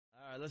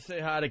Let's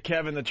say hi to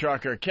Kevin the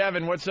trucker.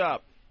 Kevin, what's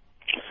up?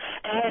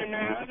 Hey,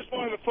 man, I just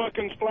wanted to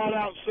fucking flat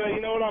out say, you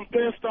know what, I'm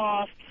pissed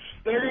off.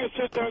 They're going to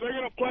sit there, they're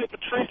going to play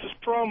Patrice's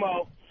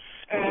promo,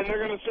 and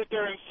they're going to sit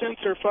there and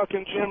censor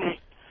fucking Jimmy.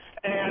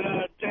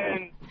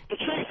 And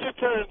Patrice sits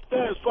there and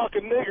says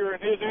fucking nigger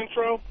in his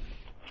intro,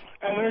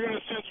 and they're going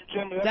to censor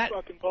Jimmy. That's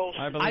fucking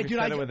bullshit. I believe you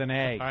said it with an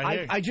A.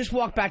 I just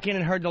walked back in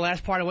and heard the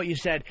last part of what you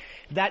said.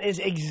 That is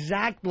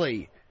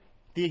exactly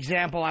the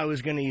example I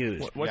was going to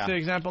use. What's the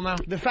example now?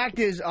 The fact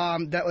is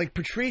that like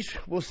Patrice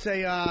will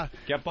say,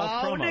 "Get both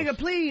oh promos. nigga,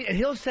 please," and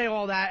he'll say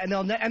all that,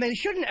 and they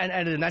shouldn't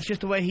edit it. That's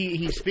just the way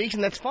he speaks,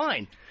 and that's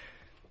fine.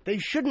 They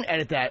shouldn't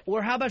edit that.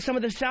 Or how about some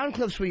of the sound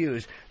clips we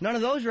use? None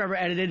of those are ever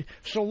edited.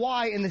 So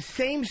why, in the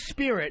same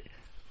spirit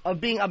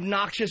of being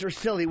obnoxious or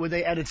silly, would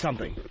they edit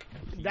something?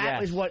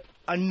 That is what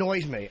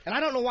annoys me. And I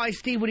don't know why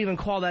Steve would even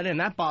call that in.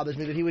 That bothers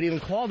me that he would even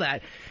call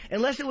that.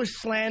 Unless it was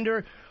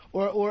slander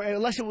or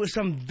unless it was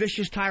some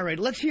vicious tirade.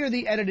 Let's hear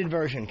the edited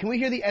version. Can we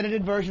hear the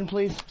edited version,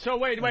 please? So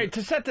wait.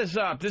 To set this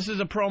up, this is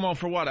a promo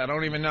for what? I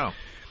don't even know.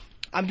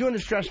 I'm doing the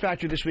Stress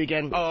Factory this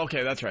weekend. Oh,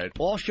 okay, that's right.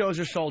 All shows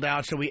are sold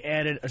out, so we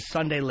added a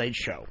Sunday late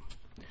show.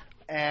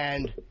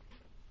 And,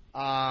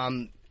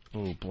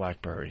 ooh,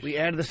 blackberries. we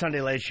added the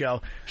Sunday late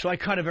show, so I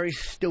cut a very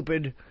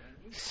stupid,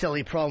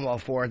 silly promo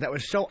for it that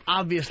was so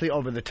obviously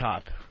over the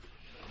top.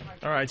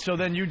 All right, so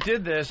then you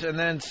did this, and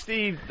then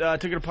Steve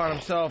took it upon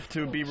himself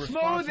to be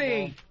responsible.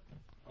 Smoothie!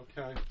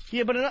 Okay.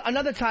 Yeah, but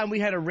another time we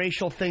had a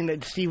racial thing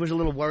that Steve was a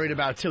little worried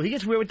about, too. He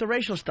gets weird with the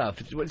racial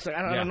stuff. It's like,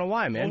 I don't know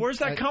why, man. Well, where's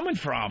that coming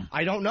from?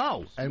 I don't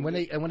know. And when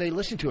they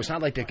listen to it, it's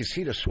not like they can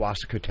see the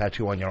swastika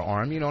tattoo on your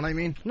arm. You know what I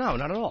mean? No,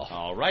 not at all.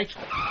 All right.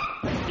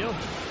 I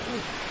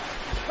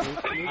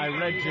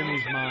read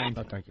Jimmy's mind.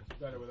 Oh, thank you.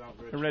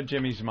 I read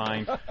Jimmy's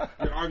mind.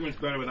 Your argument's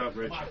better without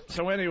Rich.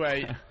 So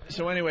anyway,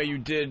 you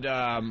did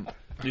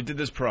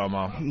this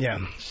promo. Yeah.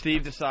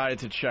 Steve decided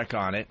to check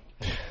on it,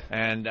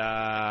 and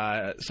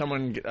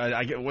someone,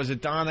 was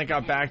it Don that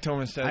got back to him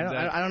and said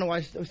I don't know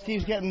why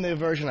Steve's getting the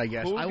version, I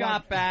guess. Who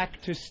got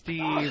back to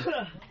Steve?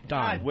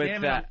 Don. With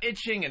damn it, that. I'm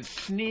itching and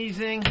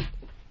sneezing.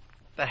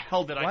 The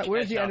hell did I catch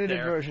Where's the out edited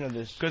there? version of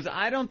this? Because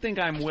I don't think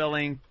I'm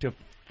willing to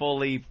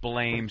fully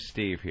blame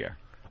Steve here.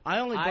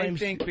 I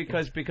think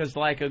because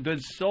like a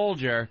good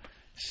soldier,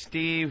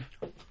 Steve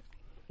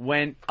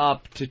went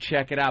up to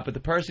check it out, but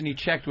the person he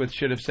checked with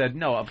should have said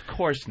no. Of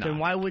course not. Then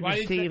why wouldn't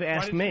Steve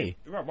ask me?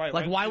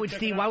 Why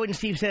wouldn't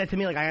Steve say that to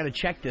me? Like, I got to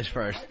check this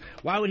first.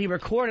 Why would he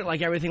record it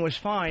like everything was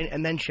fine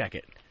and then check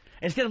it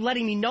instead of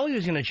letting me know he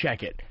was going to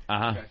check it?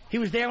 He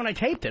was there when I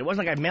taped it. It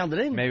wasn't like I mailed it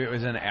in. Maybe it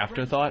was an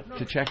afterthought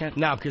to check it.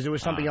 No, because there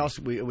was something else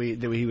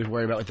that he was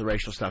worried about with the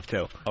racial stuff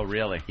too. Oh,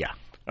 really? Yeah.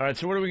 All right,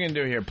 so what are we going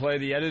to do here? Play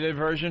the edited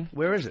version?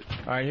 Where is it?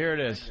 All right, here it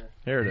is.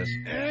 Here it is.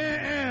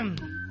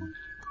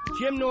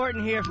 Jim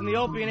Norton here from the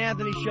Opie and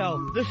Anthony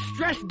Show. The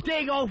Stress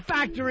Dago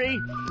Factory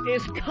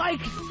is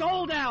kike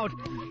sold out.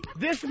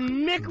 This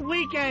Mick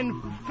weekend,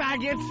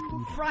 faggots,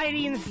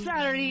 Friday and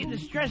Saturday, the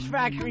Stress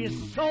Factory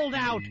is sold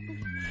out.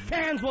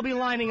 Fans will be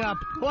lining up.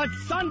 But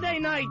Sunday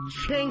night,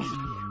 chinks,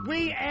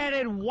 we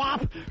added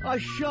WAP, a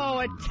show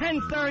at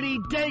 10:30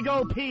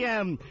 Dago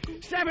p.m.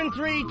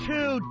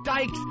 732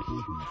 Dykes,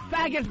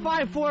 Faggot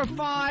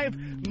 545,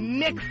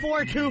 Mick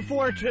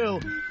 4242.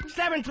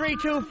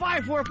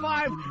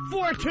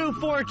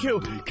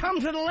 732-545-4242. Come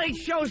to the late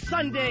show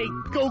Sunday,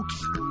 gooks.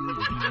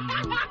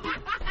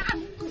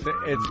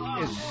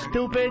 It's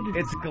stupid.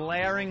 It's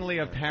glaringly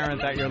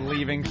apparent that you're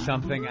leaving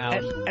something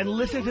out. And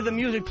listen to the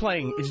music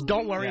playing. It's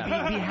Don't Worry, Be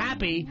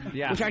Happy,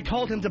 which I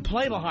told him to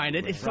play behind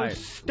it. It's so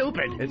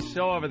stupid. It's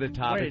so over the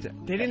top. Wait,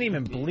 they didn't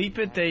even bleep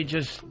it? They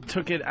just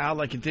took it out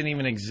like it didn't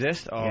even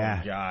exist? Oh,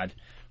 God.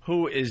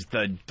 Who is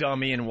the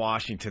dummy in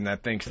Washington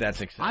that thinks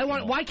that's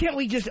acceptable? Why can't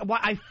we just...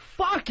 I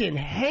fucking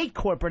hate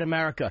corporate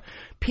America.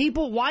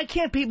 Why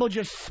can't people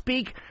just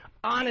speak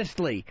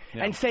honestly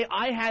and say,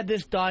 I had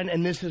this done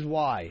and this is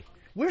why?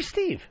 Where's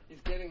Steve? He's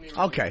getting the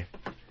original. Okay.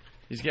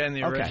 He's getting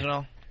the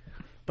original?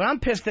 But I'm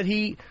pissed that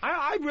he...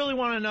 I really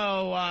want to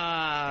know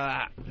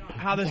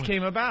how this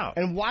came about.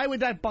 And why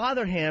would that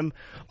bother him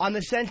on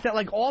the sense that,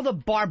 like, all the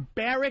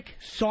barbaric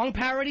song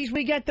parodies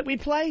we get that we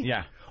play...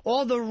 Yeah.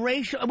 All the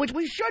racial, which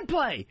we should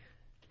play,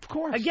 of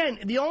course. Again,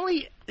 the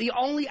only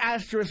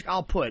asterisk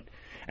I'll put,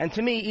 and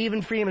to me,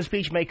 even freedom of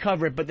speech may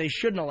cover it, but they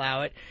shouldn't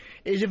allow it,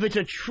 is if it's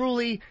a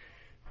truly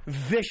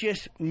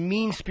vicious,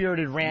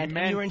 mean-spirited rant,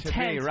 and your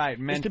intent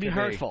is to be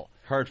hurtful.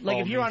 Like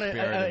if you're on an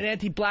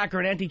anti-black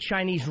or an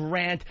anti-Chinese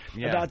rant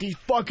about these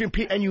fucking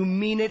people, and you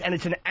mean it, and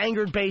it's an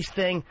anger-based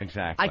thing.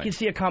 Exactly. I can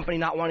see a company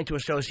not wanting to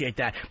associate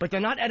that, but they're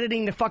not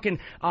editing the fucking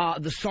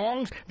the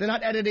songs. They're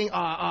not editing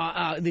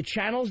the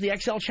channels, the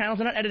XL channels.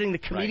 They're not editing the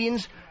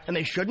comedians, and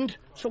they shouldn't.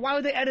 So why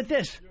would they edit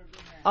this?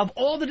 Of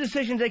all the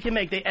decisions they can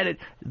make, they edit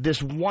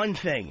this one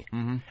thing.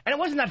 And it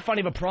wasn't that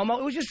funny of a promo.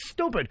 It was just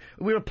stupid.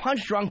 We were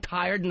punch drunk,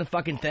 tired in the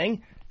fucking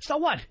thing. So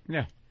what?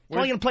 Yeah. It's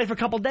only going to play for a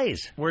couple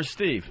days. Where's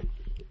Steve?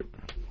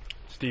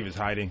 Steve is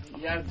hiding.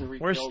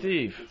 Where's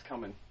Steve? It's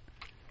coming.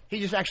 He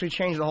just actually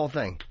changed the whole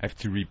thing. I have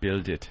to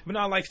rebuild it. But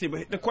not like Steve.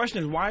 But the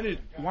question is, why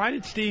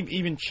did Steve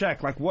even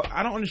check? Like, what?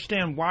 I don't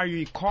understand why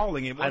you're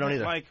calling it. I don't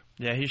either. Like,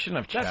 yeah, he shouldn't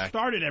have checked. That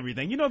started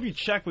everything. You know, if you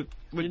check with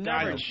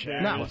guys,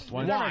 No,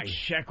 why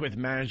check with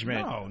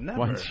management? No, never.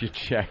 Once you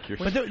check, you're.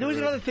 But there was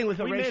another thing with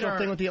the racial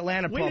thing with the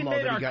Atlanta promo. We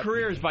made that our he got.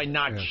 careers by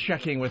not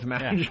checking with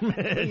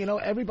management. You know,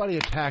 everybody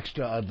attacks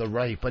the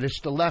right, but it's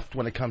the left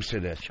when it comes to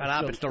this. Shut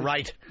up! It's the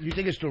right. You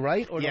think it's the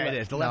right or the Yeah, left?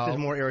 it is. The left is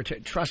more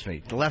irritating. Trust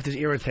me, the left is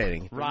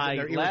irritating. Right,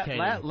 They're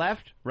irritating.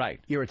 left, right.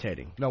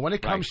 Irritating. No, when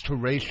it comes to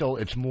racial,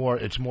 it's more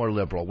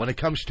liberal. When it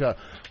comes to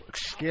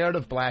scared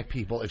of black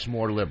people, it's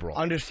more liberal.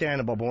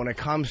 Understandable, but when it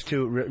comes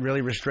to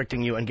really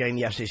restricting you and getting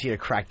the FCC to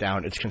crack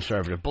down, it's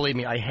conservative. Believe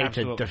me, I hate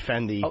to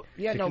defend the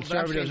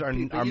conservatives are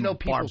you know,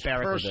 people's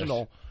barbaric with personal.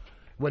 this.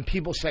 When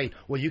people say,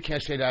 well, you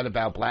can't say that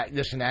about black,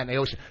 this and that, and they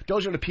always,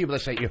 those are the people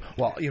that say,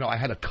 well, you know, I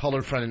had a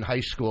colored friend in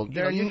high school.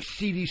 You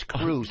see these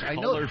crews. I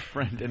know. Colored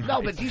friend in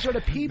high but these are the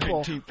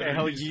people. The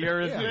hell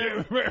year is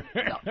it?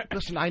 No,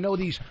 listen, I know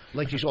these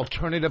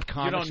alternative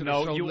comics. You don't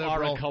know. So You liberal.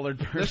 are a colored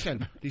person.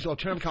 Listen, these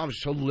alternative comics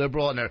are so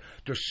liberal and they're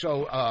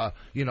so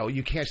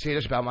you can't say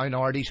this about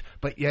minorities,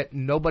 but yet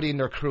nobody in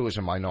their crew is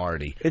a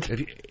minority.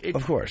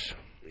 Of course,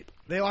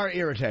 they are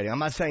irritating. I'm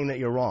not saying that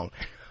you're wrong.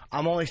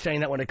 I'm only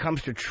saying that when it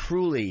comes to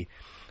truly.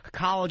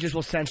 Colleges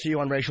will censor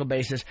you on racial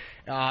basis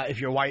if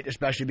you're white,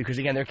 especially because,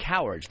 again, they're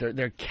cowards.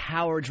 They're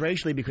cowards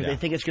racially because they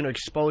think it's going to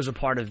expose a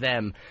part of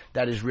them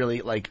that is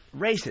really, like,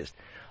 racist.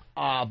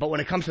 But when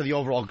it comes to the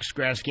overall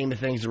grand scheme of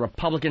things, the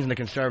Republicans and the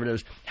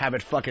conservatives have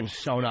it fucking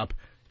sewn up.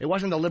 It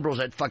wasn't the liberals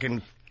that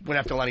fucking went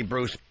after Lenny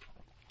Bruce.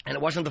 And it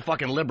wasn't the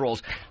fucking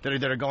liberals that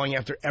are going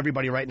after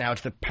everybody right now.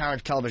 It's the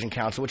Parents Television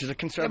Council, which is a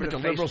conservative.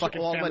 But the liberals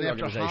fucking all went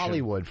after organization.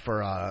 Hollywood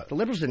for. The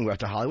liberals didn't go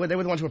after Hollywood. They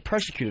were the ones who were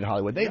persecuted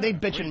Hollywood. They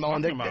bitch and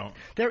moan.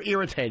 They're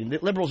irritating. The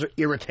liberals are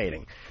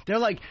irritating.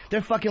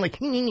 They're fucking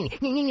like,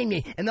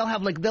 and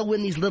they'll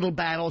win these little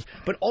battles.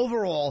 But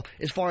overall,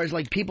 as far as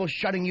like people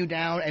shutting you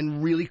down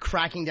and really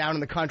cracking down in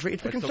the country,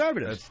 it's the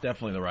conservatives. That's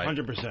definitely the right.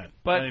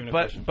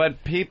 100%.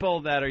 But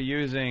people that are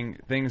using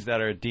things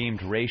that are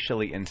deemed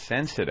racially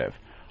insensitive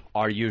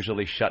are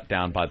usually shut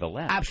down by the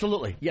left.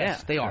 Absolutely.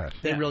 Yes, they are.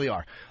 They really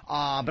are.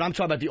 But I'm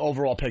talking about the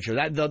overall picture.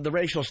 The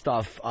racial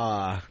stuff.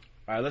 All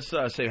right, let's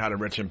say hi to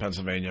Rich in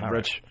Pennsylvania.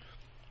 Rich.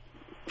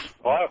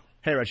 Hello?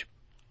 Hey, Rich.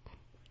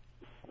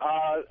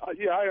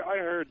 Yeah, I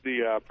heard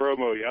the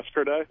promo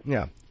yesterday.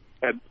 Yeah.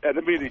 And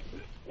immediately,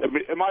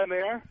 am I in the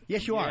air?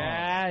 Yes, you are.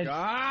 Yes.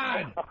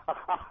 God.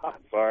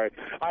 Sorry.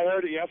 I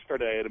heard it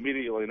yesterday and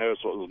immediately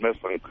noticed what was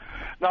missing.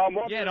 Now, I'm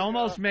wondering, Yeah, it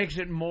almost makes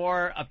it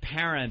more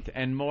apparent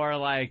and more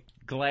like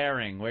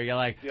glaring, where you're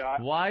like,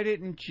 why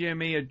didn't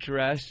Jimmy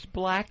address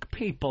black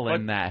people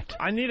in that?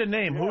 I need a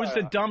name. Yeah. Who's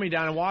the dummy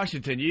down in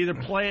Washington? You either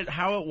play it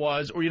how it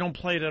was or you don't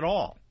play it at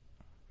all.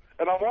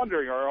 And I'm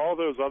wondering, are all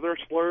those other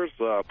slurs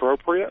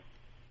appropriate?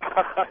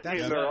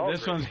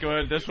 This one's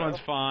good. This one's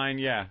fine.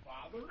 Yeah.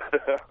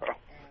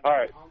 All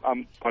right,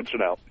 I'm punching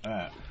out.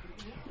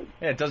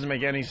 Yeah, it doesn't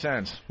make any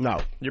sense. No.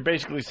 You're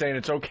basically saying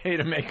it's okay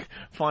to make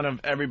fun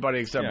of everybody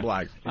except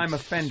black. I'm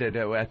offended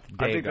at Dago.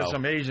 I think there's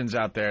some Asians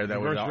out there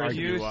that would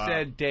argue. You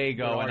said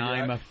Dago, and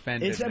I'm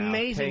offended. It's now.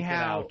 amazing Take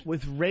how, it out.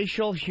 with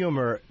racial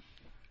humor,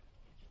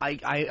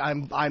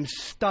 I'm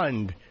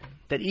stunned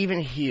that even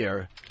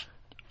here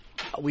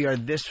we are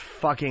this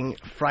fucking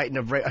frightened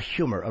of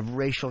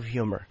racial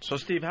humor. So,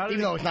 Steve, how did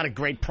even though it's not a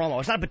great promo,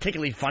 it's not a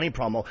particularly funny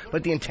promo,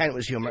 but the intent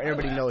was humor.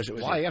 Everybody knows it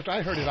was. Why? After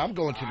I heard it, I'm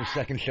going to the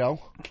second show.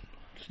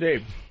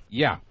 Steve?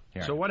 Yeah.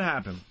 So what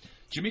happened?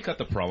 Jimmy cut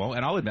the promo,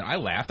 and I'll admit, I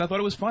laughed. I thought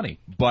it was funny.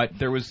 But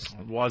there was...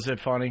 Was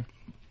it funny?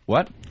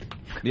 What?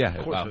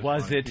 Yeah.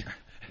 Was it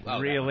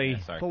really?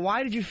 Sorry. But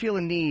why did you feel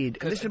a need?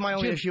 This is my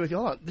only issue with you.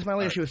 Hold on. This is my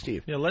only issue with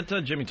Steve. Yeah, let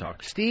Jimmy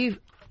talk. Steve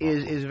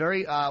is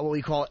very what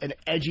we call an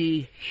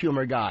edgy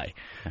humor guy.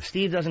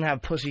 Steve doesn't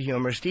have pussy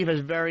humor. Steve has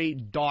very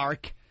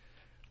dark,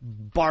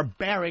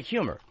 barbaric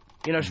humor.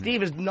 You know,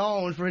 Steve is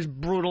known for his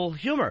brutal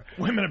humor.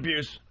 Women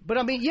abuse. But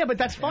I mean, yeah, but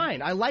that's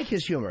fine. I like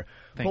his humor.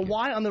 But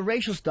why on the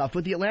racial stuff?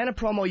 With the Atlanta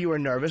promo, you were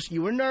nervous.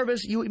 You were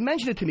nervous. You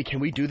mentioned it to me. Can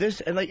we do this?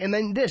 And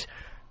then this.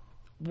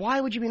 Why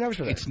would you be nervous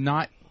with that? It's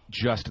not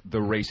just the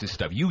racist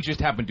stuff. You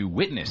just happen to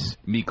witness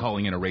me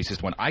calling in a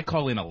racist one. I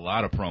call in a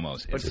lot of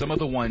promos. But some of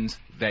the ones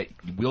that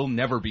will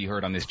never be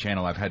heard on this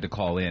channel, I've had to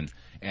call in,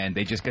 and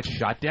they just get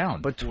shot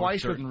down. But for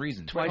certain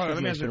reasons. Twice Let me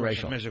with ask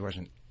racial. you a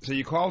question. So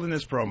you called in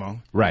this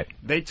promo. Right.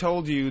 They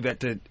told you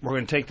that we're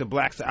going to take the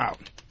blacks out.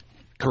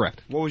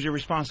 Correct. What was your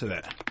response to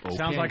that?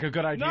 Sounds like a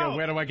good idea. No.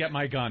 Where do I get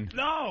my gun?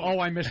 No. Oh,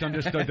 I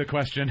misunderstood the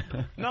question.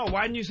 No,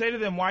 why didn't you say to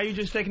them, why are you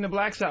just taking the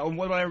blacks out, and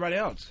what about everybody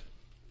else?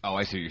 Oh,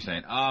 I see what you're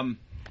saying.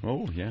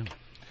 Oh, yeah.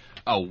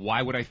 Oh,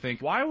 why would I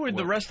think? Why would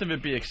the rest of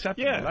it be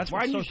acceptable? Yeah, That's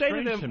why what's didn't so you say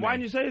to strange them? me. Why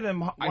didn't you say to them?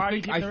 Why are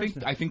you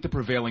keeping I think the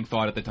prevailing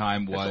thought at the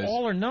time was It's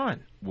all or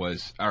none.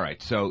 Was all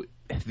right. So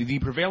the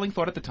prevailing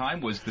thought at the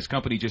time was this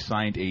company just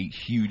signed a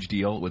huge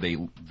deal with a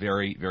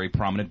very, very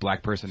prominent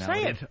black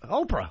personality. Say it.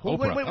 Oprah.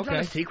 Oprah. Wait, it's not Okay.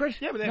 a secret?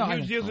 Yeah, but they No, have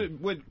huge I know. deals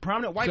with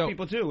prominent white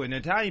people, too, and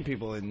Italian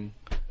people, and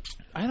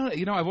I don't.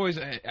 You know, I've always.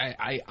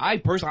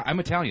 I personally, I'm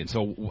Italian,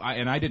 so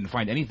I didn't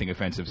find anything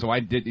offensive. So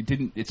it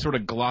didn't. It sort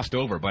of glossed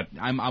over. But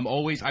I'm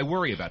always. I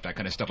worry about that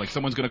kind of stuff. Like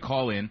someone's going to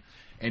call in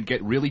and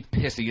get really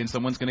pissy, and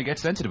someone's going to get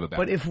sensitive about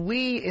it. But if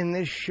we in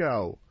this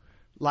show,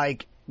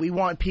 like, we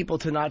want people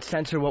to not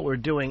censor what we're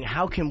doing,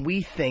 how can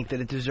we think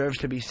that it deserves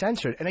to be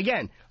censored? And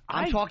again,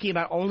 I'm talking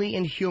about only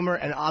in humor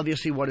and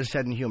obviously what is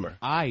said in humor.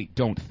 I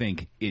don't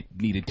think it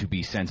needed to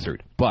be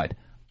censored, but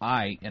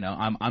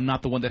I'm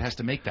not the one that has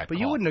to make that But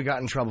call. you wouldn't have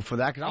gotten in trouble for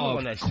that because I'm the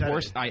one that said it. Of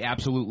course, I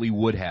absolutely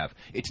would have.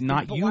 It's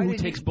not you who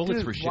takes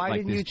bullets for shit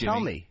like this, Jimmy. Why didn't you tell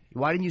me?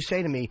 Why didn't you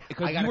say to me,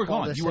 because I gotta you were call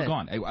gone. this You were in?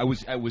 gone.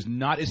 I was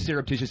not as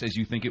surreptitious as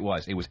you think it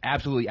was. It was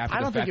absolutely after the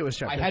fact. I don't think it was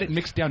surreptitious. I had it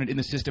mixed down and in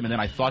the system, and then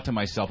I thought to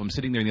myself, I'm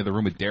sitting there in the other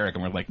room with Derek,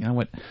 and we're like, you know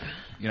what?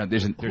 You know,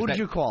 there's Who did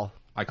you call?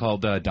 I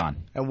called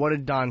Don. And what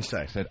did Don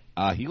say? I said,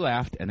 he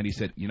laughed, and then he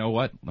said, you know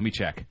what? Let me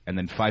check. And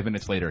then 5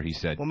 minutes later, he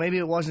said, well, maybe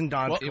it wasn't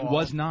Don's call. It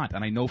was not,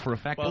 and I know for a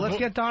fact. Well, let's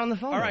get Don on the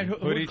phone. All right,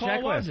 who did he check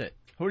with? was it?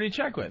 Who did he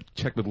check with?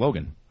 Check with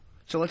Logan.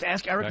 So let's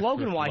ask Eric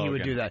Logan why he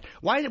would do that.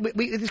 Why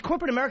this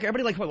corporate America?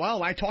 Everybody like,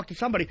 well, I talked to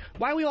somebody.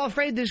 Why are we all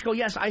afraid to just go?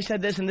 Yes, I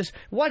said this and this.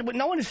 What?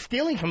 No one is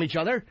stealing from each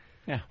other.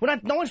 Yeah. We're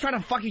not. No one's trying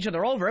to fuck each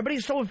other over.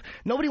 Everybody's so.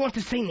 Nobody wants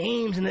to say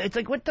names, and it's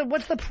like,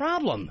 what's the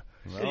problem?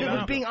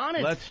 Well, being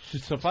honest.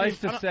 Let's suffice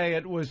to say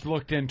it was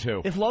looked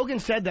into. If Logan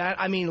said that,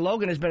 I mean,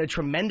 Logan has been a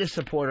tremendous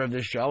supporter of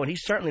this show, and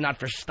he's certainly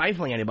not for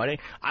stifling anybody.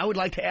 I would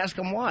like to ask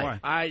him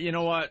why. You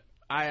know what?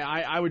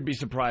 I would be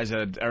surprised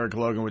that Eric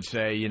Logan would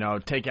say, you know,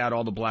 take out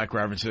all the black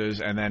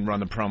references and then run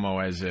the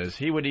promo as is.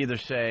 He would either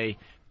say,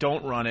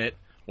 don't run it,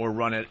 or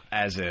run it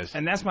as is.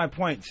 And that's my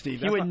point,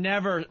 Steve. He would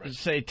never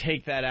say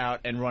take that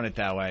out and run it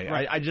that way.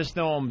 Right. I just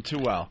know him too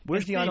well.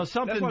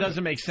 Something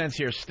doesn't make sense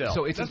here still.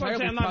 So it's that's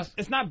what I'm saying.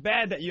 It's not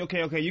bad that you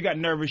you got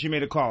nervous, you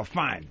made a call.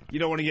 Fine. You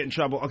don't want to get in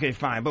trouble. Okay,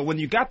 fine. But when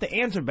you got the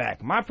answer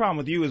back, my problem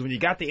with you is when you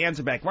got the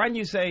answer back, why didn't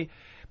you say,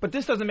 but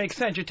this doesn't make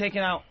sense. You're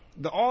taking out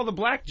all the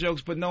black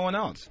jokes, but no one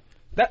else.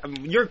 That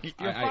your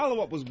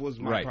follow-up was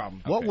my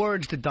problem. What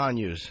words did Don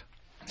use?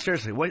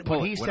 Seriously, what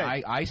he said?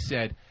 I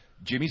said,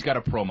 Jimmy's got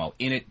a promo.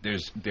 In it,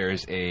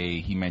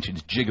 he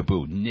mentions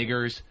jigaboo,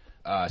 niggers,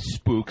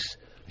 spooks.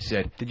 I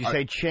said, did you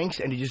say chinks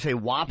and did you say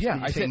wops? Yeah, did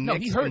you I say said no.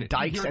 He heard and it.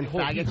 Dykes and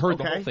faggots. He heard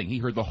the whole thing. He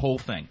heard the whole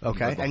thing.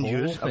 Okay, and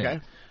Jews. Okay.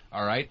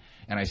 All right.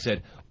 And I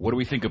said, what do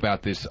we think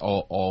about this?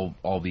 All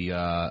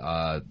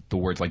the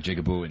words like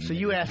jigaboo and. So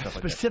you asked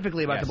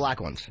specifically about the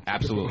black ones.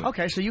 Absolutely.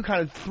 Okay, so you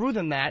kind of threw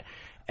them that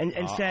and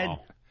said.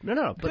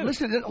 No. But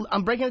listen,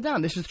 I'm breaking it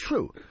down. This is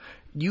true.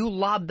 You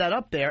lobbed that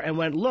up there and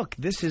went, look,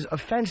 this is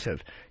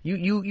offensive.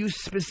 You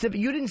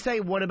didn't say,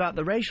 what about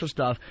the racial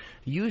stuff?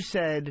 You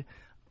said,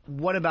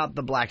 what about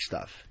the black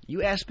stuff?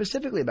 You asked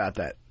specifically about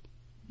that.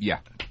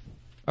 Yeah.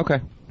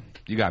 Okay.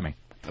 You got me.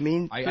 I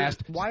mean, I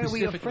asked why are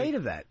we afraid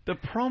of that? The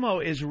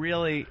promo is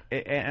really,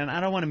 and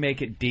I don't want to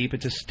make it deep.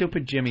 It's a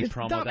stupid Jimmy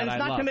promo dumb, that I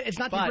love. It's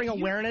not to bring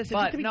awareness.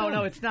 But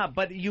no, it's not.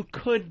 But you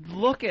could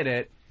look at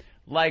it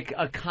like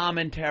a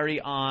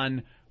commentary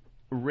on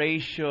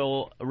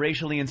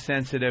racially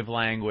insensitive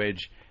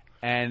language,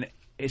 and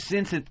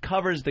since it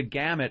covers the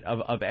gamut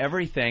of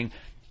everything,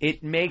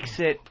 it makes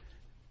it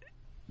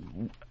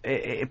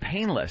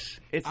painless.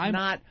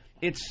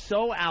 It's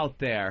so out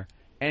there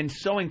and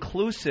so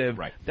inclusive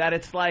that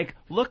it's like,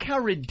 look how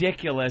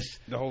ridiculous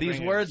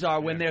these words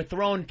are when they're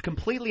thrown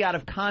completely out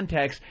of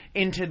context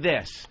into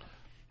this.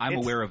 I'm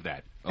aware of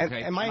that.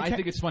 Okay, and I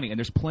think it's funny, and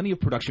there's plenty of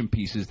production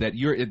pieces that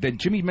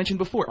Jimmy mentioned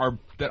before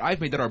that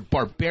I've made that are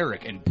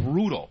barbaric and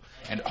brutal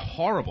and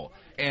horrible,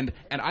 and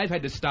I've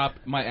had to stop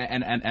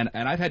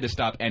I've had to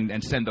stop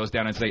and send those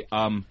down and say,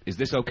 is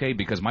this okay?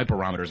 Because my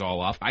barometer's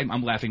all off.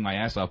 I'm laughing my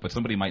ass off, but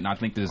somebody might not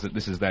think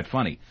this is that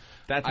funny.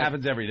 That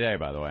happens every day,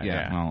 by the way.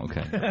 Yeah. Well,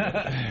 okay.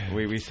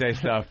 we say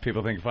stuff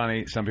people think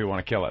funny. Some people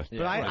want to kill us.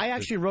 But I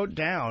actually wrote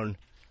down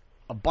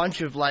a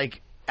bunch of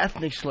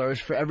ethnic slurs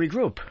for every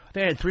group.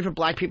 They had 3 for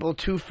black people,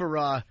 2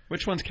 for...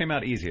 Which ones came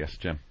out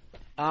easiest, Jim?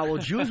 Well,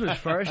 Jews was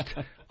first.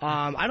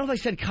 I don't know if I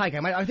said kike.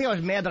 I think I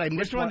was mad that I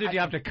missed Which one did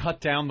you have to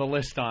cut down the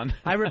list on?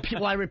 I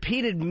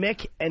repeated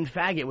Mick and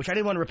faggot, which I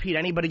didn't want to repeat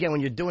any, but again, when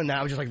you're doing that,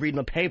 I was just reading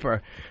the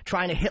paper,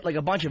 trying to hit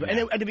a bunch of it.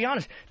 And to be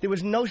honest, there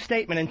was no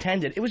statement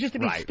intended. It was just to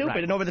be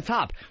stupid and over the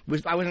top.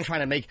 I wasn't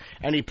trying to make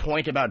any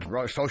point about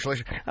social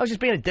issues. I was just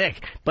being a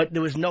dick, but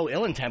there was no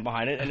ill intent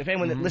behind it. And if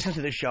anyone that listens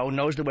to this show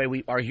knows the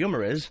way our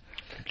humor is...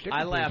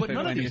 I laugh at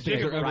when you say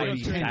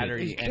Friday,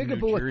 Saturday, and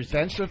New Jersey.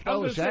 I was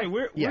just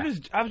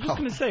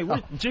going to say,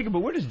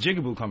 Jigaboo, where does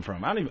Jigaboo come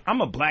from?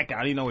 I'm a black guy. I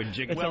don't even know what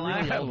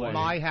Jigaboo is.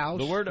 My house.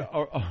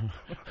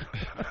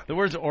 The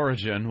word's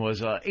origin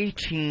was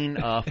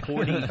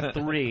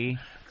 1843.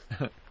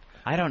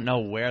 I don't know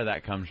where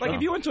that comes from.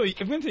 If you went to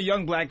a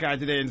young black guy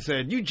today and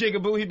said, you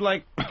Jigaboo, he'd be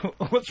like,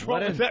 what's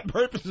wrong with that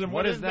purpose and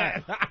what is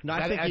that? No,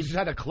 I think he's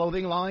had a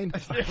clothing line.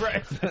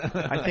 Right.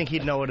 I think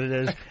he'd know what it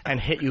is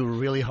and hit you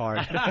really hard.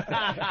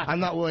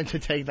 I'm not willing to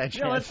take that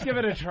chance. Yeah, let's give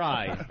it a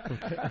try.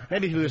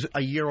 Maybe if he was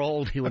a year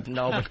old, he would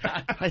know, but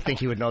I think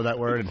he would know that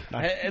word.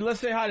 Hey, let's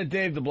say hi to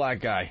Dave, the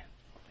black guy.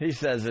 He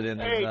says it in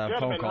his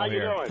phone call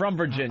here. doing? From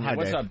Virginia. Hi,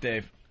 What's Dave. up,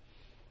 Dave?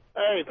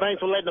 Hey, thanks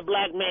for letting the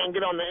black man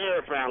get on the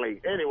air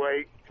finally.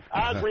 Anyway,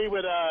 I agree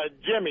with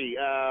Jimmy.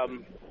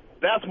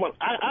 That's when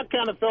I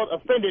kind of felt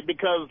offended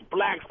because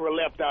blacks were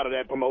left out of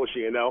that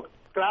promotion, you know.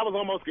 Because I was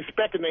almost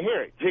expecting to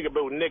hear it.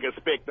 Jigaboo, nigga,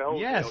 spick, the whole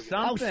Yes, deal,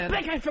 something. Oh,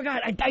 spick, I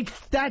forgot.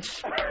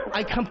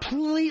 I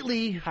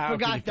completely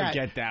forgot that.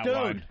 Forget that Dude,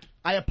 one?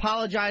 I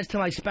apologize to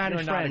my Spanish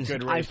You're not a friends.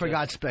 good I racist.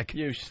 forgot spick.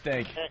 You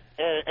stink.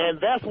 And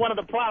that's one of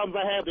the problems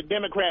I have with the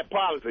Democrat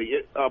party.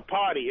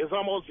 It's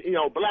almost,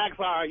 blacks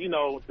are,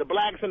 the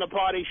blacks in the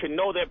party should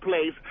know their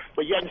place,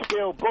 but yet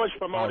still Bush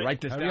promoted.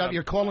 Write this Hurry down. up,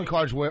 your calling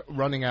cards were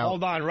running out.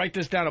 Hold on, write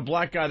this down. A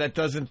black guy that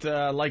doesn't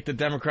like the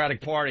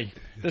Democratic Party.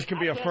 This could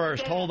be a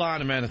first. Hold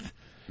on a minute.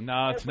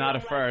 No, it's not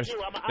a first.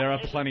 There are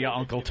plenty of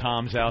Uncle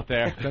Toms out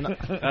there.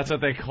 That's what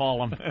they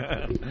call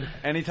them.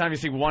 Anytime you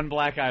see one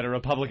black guy at a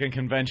Republican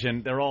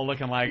convention, they're all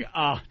looking like,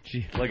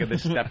 gee, look at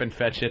this step and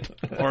fetch it.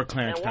 Or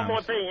Clarence And one more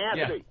Thomas. thing,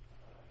 Anthony.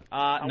 No.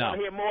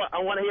 I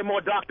want to hear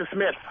more Dr.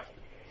 Smith.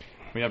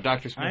 We have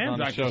Dr. Smith I am on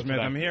the Dr. show Smith.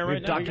 today. I'm here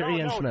right now. Dr.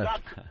 Ian Smith.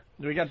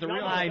 We got the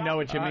real. I know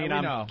what you mean. we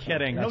I'm know.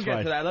 kidding. We'll That's get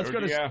right. to that. Let's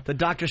go to The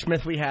Dr.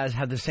 Smith we had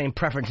the same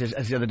preferences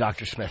as the other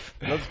Dr. Smith.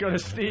 let's go to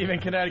Steve in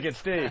Connecticut.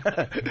 Steve.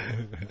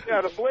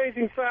 Yeah, the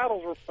Blazing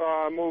Saddles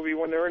movie,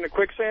 when they're in the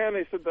quicksand,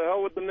 they said, the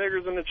hell with the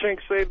niggers and the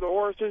chinks save the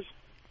horses.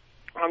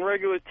 On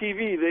regular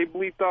TV, they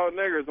bleeped out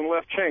niggers and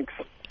left chinks.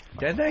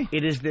 Did they?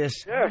 It is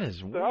this. Yeah, That is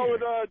the hell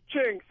with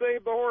chinks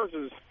save the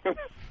horses.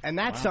 And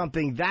that's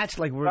something, that's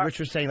like what Rich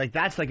was saying, like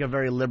that's like a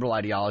very liberal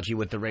ideology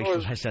with the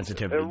racial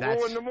sensitivity. It That's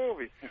ruined the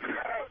movie.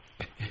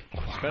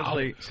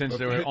 Especially since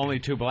there were only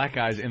two black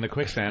guys in the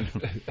quicksand.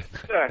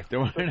 Yeah. There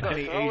weren't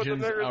any Hell with the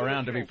Asians niggers and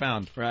around the to be chinks.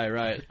 found.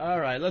 Right. All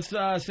right. Let's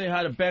say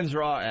hi to Ben's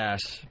raw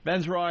ass.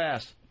 Ben's raw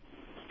ass.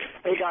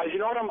 Hey, guys, you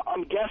know what?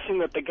 I'm guessing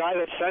that the guy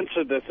that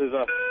censored this is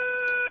a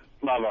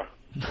lover.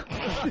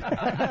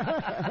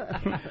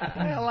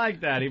 I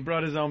like that. He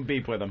brought his own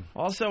beep with him.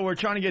 Also, we're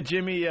trying to get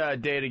Jimmy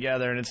Day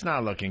together, and it's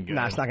not looking good.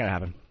 No, it's not going to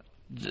happen.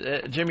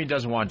 Jimmy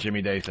doesn't want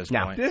Jimmy Day at this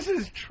No. point. This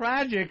is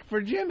tragic for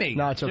Jimmy.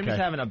 No, it's okay. Jimmy's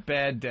having a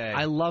bad day.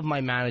 I love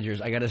my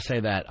managers. I got to say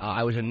that.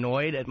 I was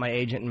annoyed at my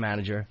agent and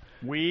manager.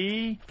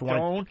 We what?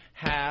 don't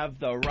have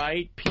the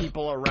right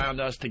people around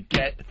us to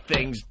get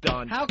things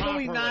done. How can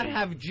we not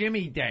have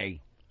Jimmy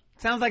Day?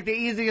 Sounds like the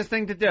easiest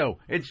thing to do.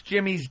 It's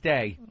Jimmy's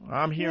day.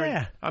 I'm hearing.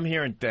 Yeah. I'm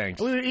hearing things.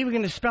 We were even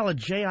going to spell it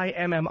Jimmie.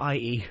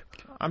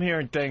 I'm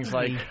hearing things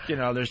like,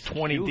 there's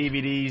 20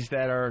 DVDs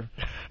that are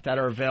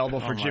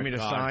available for my Jimmy to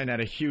God. sign at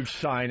a huge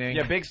signing.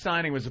 Yeah, big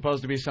signing was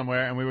supposed to be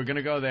somewhere, and we were going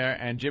to go there,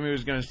 and Jimmy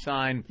was going to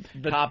sign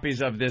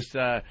copies of this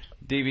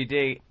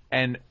DVD,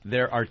 and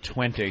there are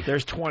 20.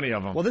 There's 20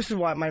 of them. Well, this is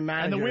what my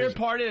manager. And the weird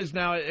part is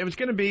now it was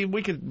going to be,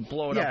 we could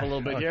blow it up a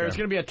little bit here. okay. It's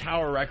going to be at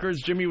Tower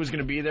Records. Jimmy was going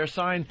to be there,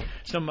 sign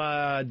some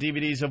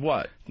DVDs of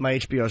what? my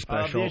HBO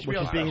special, HBO which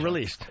is being special.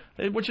 released.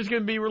 Which is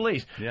going to be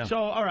released. Yeah. So,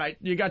 all right,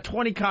 you got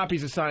 20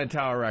 copies to sign at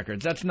Tower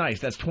Records. That's nice.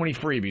 That's 20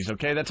 freebies,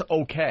 okay? That's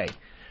okay.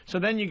 So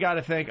then you got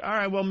to think, all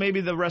right, well,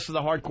 maybe the rest of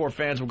the hardcore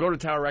fans will go to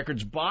Tower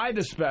Records, buy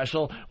the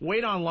special,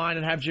 wait online,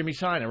 and have Jimmy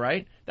sign it,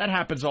 right? That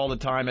happens all the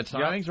time at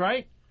signings,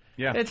 right?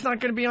 Yeah. It's not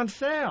going to be on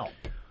sale.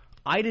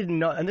 I didn't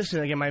know, and this is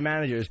again my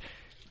managers.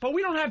 But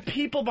we don't have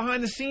people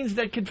behind the scenes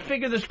that could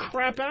figure this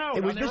crap out.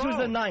 This was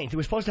the 9th. It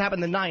was supposed to happen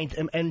the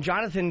 9th, and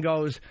Jonathan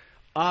goes,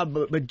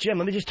 but Jim,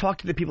 let me just talk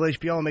to the people at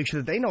HBO and make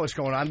sure that they know what's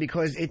going on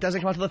because it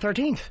doesn't come out till the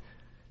 13th. And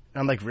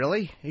I'm like,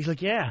 really? He's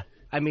like, yeah.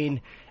 I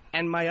mean,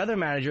 and my other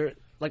manager,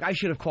 like I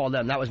should have called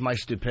them. That was my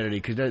stupidity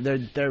because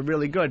they're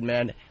really good,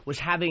 man. Was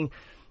having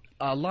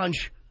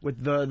lunch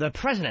with the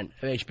president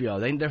of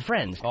HBO. They're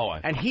friends.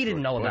 And he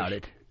didn't know about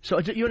it. So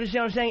you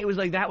understand what I'm saying? It was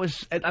like that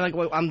was.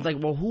 I'm like,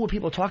 well, who are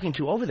people talking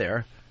to over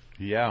there?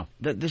 Yeah.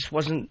 That this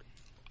wasn't.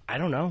 I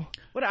don't know.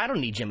 I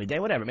don't need Jimmy Day.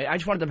 Whatever. I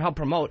just wanted to help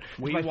promote.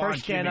 We my want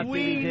first stand-up Jimmy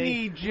DVD. We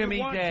need Jimmy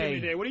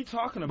Day. What are you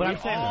talking But about?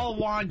 I'm saying all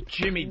want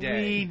Jimmy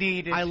Day. We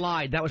need it. I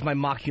lied. That was my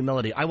mock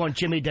humility. I want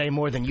Jimmy Day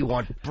more than you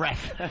want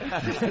breath.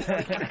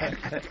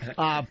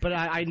 But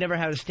I never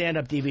had a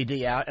stand-up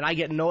DVD out, and I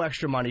get no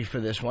extra money for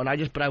this one.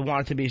 But I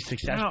want it to be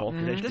successful.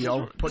 No, this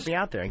HBO is- put me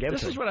out there and gave it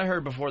This to is me. what I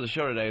heard before the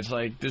show today. It's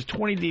like there's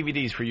 20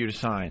 DVDs for you to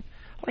sign.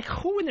 Like,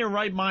 who in their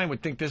right mind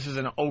would think this is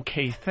an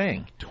okay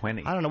thing?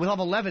 20. I don't know. We'll have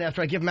 11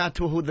 after I give them out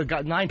to the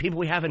 9 people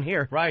we have in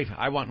here. Right.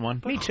 I want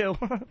one. Me too.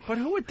 But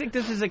who would think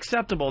this is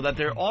acceptable, that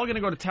they're all going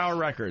to go to Tower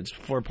Records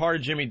for part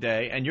of Jimmy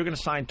Day, and you're going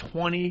to sign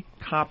 20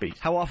 copies?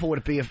 How awful would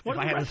it be if What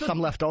I are the had rest of- some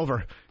left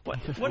over? What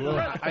are the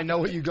rest, I know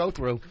what you go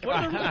through. what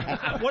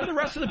are the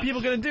rest of the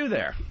people going to do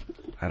there?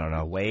 I don't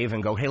know. Wave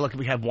and go, hey, look,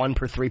 we have 1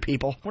 per 3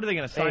 people. What are they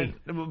going to sign?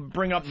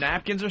 Bring up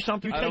napkins or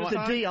something? You I don't take the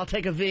want- D, I'll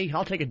take a V.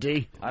 I'll take a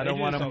D. I don't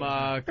want him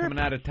coming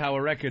out of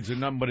Tower Records with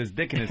nothing but his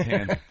dick in his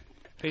hand.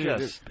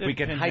 We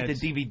can hide the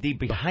DVD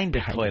behind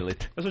the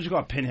toilet. That's what you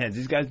call pinheads.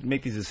 These guys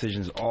make these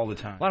decisions all the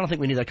time. Well, I don't think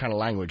we need that kind of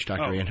language,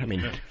 Dr. Ian. I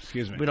mean,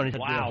 excuse me. we don't need to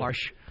be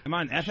harsh. Am I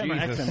on FM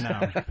or Jesus. XM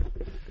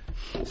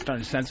now?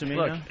 Starting to censor me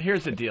Look, now?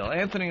 here's the deal.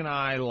 Anthony and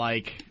I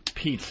like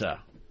pizza.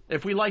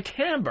 If we liked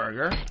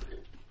hamburger,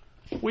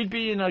 we'd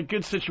be in a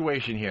good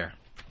situation here.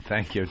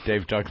 Thank you,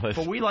 Dave Douglas.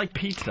 But we like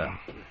pizza.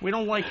 We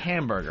don't like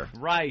hamburger.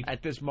 Right.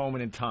 At this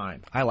moment in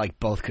time. I like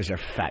both because they're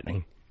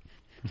fattening.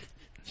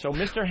 So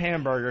Mr.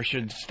 Hamburger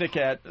should stick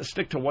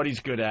to what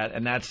he's good at,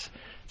 and that's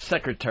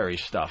secretary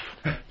stuff.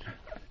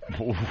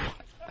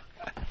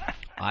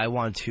 I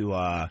want to.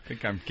 I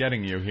think I'm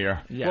getting you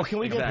here. Yes, well, can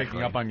we exactly. get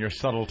Picking up on your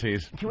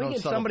subtleties? Can we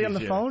get somebody on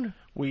the phone?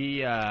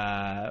 We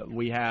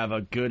have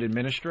a good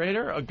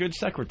administrator, a good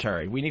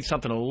secretary. We need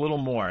something a little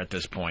more at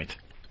this point.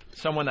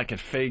 Someone that can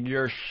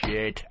figure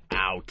shit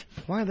out.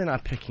 Why are they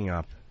not picking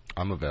up?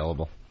 I'm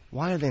available.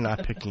 Why are they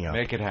not picking up?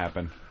 Make it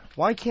happen.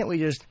 Why can't we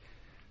just...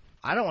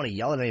 I don't want to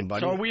yell at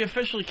anybody. So are we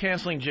officially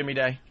canceling Jimmy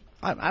Day?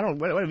 I don't...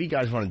 Whatever you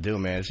guys want to do,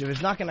 man. If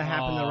it's not going to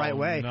happen the right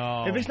way...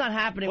 No. If it's not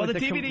happening... Well, with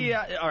the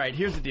DVD... all right,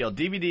 here's the deal.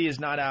 DVD is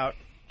not out...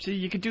 See,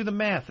 you could do the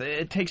math.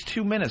 It takes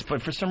 2 minutes,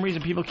 but for some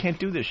reason, people can't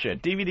do this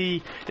shit.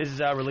 DVD is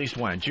released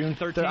when? June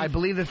 13th? I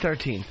believe the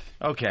 13th.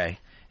 Okay.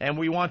 And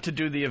we want to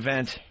do the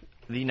event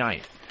the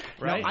 9th,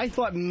 right? Now, I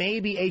thought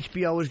maybe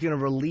HBO was going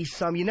to release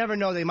some. You never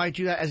know. They might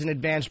do that as an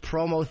advanced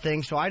promo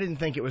thing, so I didn't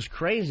think it was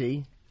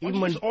crazy. Even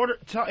when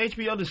tell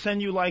HBO to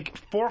send you like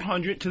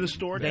 400 to the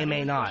store. They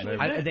may not.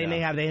 They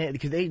may have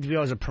because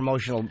HBO is a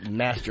promotional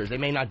masters. They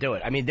may not do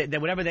it. I mean,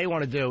 whatever they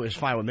want to do is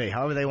fine with me.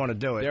 However they want to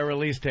do it. Their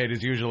release date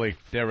is usually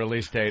their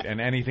release date,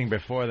 and anything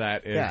before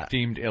that is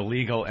deemed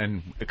illegal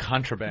and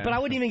contraband. But I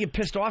wouldn't even get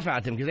pissed off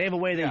at them because they have a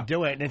way they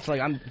do it, and it's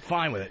like I'm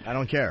fine with it. I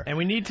don't care. And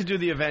we need to do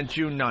the event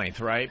June 9th,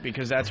 right?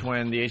 Because that's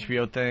when the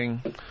HBO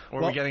thing,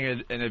 or we're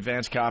getting an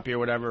advance copy or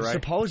whatever, right?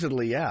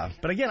 Supposedly, yeah.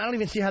 But again, I don't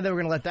even see how they were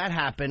going to let that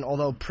happen.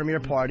 Although premiere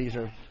parties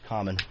are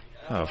common.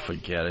 Oh,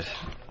 forget it.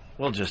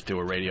 We'll just do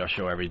a radio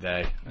show every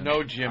day.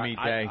 No Jimmy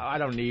Day. I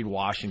don't need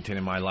Washington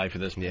in my life at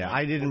this point. Yeah,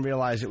 I didn't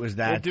realize it was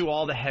that. We'll do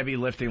all the heavy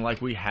lifting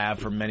like we have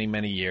for many,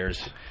 many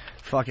years.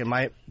 Fucking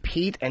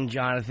Pete and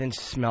Jonathan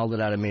smelled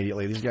it out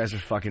immediately. These guys are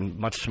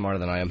fucking much smarter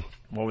than I am.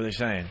 What were they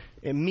saying?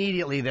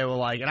 Immediately they were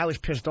like, and I was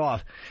pissed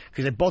off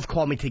because they both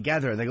called me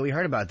together and they go, "We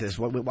heard about this.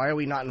 Why are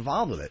we not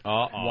involved with it?"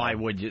 Why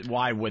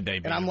would they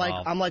be? And I'm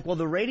like, well,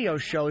 the radio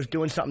show is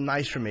doing something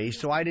nice for me,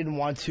 so I didn't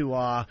want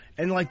to.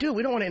 And like, dude,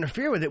 we don't want to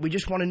interfere with it. We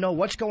just want to know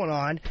what's going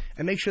on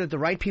and make sure that the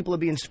right people are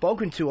being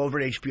spoken to over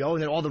at HBO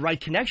and that all the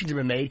right connections have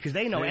been made because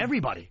they know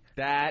everybody.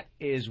 That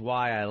is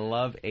why I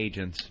love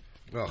agents.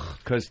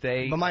 Because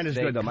they come in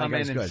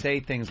and say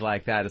things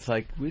like that. It's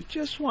like, we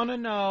just want to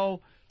know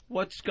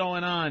what's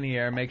going on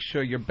here. Make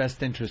sure your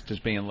best interest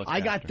is being looked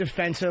after. I got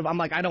defensive. I'm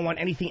like, I don't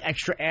want anything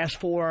extra asked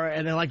for.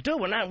 And they're like, dude,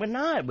 we're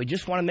not. We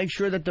just want to make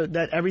sure that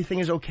that everything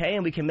is okay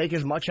and we can make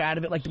as much out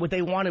of it. Like, what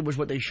they wanted was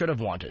what they should have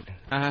wanted.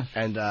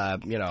 And,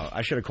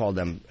 I should have called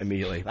them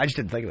immediately. I just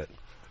didn't think of it.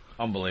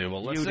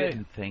 Unbelievable. Let's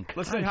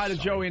say hi to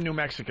Joey in New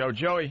Mexico.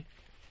 Joey.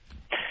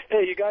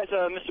 Hey, you guys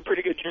missed a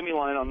pretty good Jimmy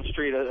line on the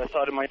street. I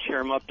thought it might cheer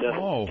him up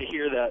to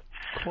hear that.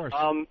 Of course.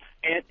 Aunt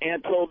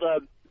told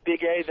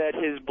Big A that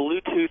his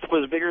Bluetooth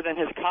was bigger than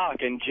his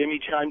cock, and Jimmy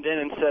chimed in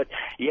and said,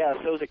 yeah,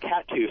 so's a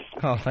cat tooth.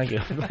 Oh, thank you.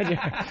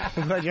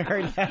 I'm glad you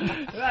heard that.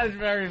 That's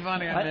very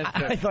funny. I missed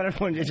it. I thought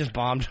everyone just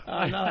bombed.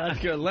 Oh, no, that's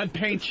good. Lead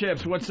Paint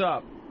Chips, what's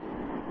up?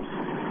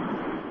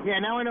 Yeah,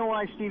 now I know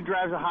why Steve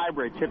drives a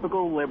hybrid.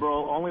 Typical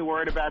liberal, only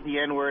worried about the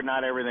N-word,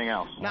 not everything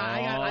else. You're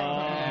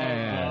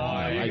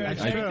going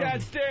to take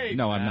that state.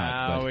 No, I'm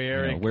not. But,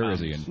 where is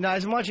he? No,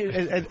 as much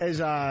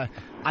as I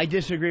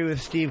disagree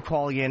with Steve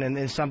calling in, and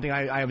it's something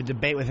I have a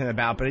debate with him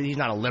about, but he's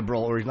not a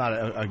liberal or he's not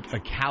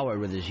a coward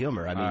with his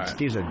humor. I mean,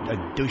 Steve's a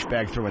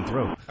douchebag through and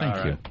through.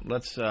 Thank you.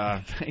 Let's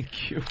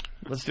thank you.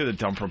 Let's do the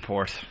dump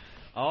report.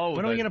 Oh,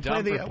 when are we going to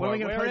play the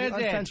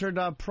uncensored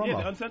promo? Yeah,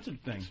 the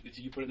uncensored thing.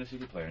 You put it in the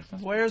CD player.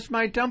 Where's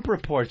my dump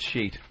report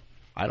sheet?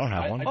 I don't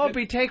have one.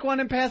 Opie, take one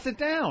and pass it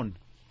down.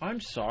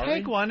 I'm sorry.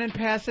 Take one and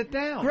pass it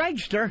down.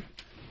 Gregster.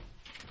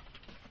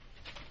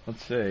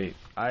 Let's see.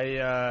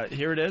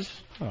 Here it is.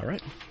 All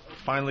right.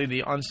 Finally,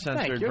 the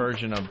uncensored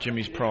version of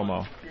Jimmy's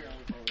promo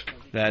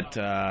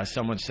that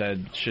someone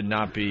said should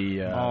not be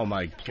oh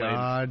my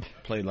God,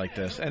 played like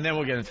this. And then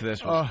we'll get into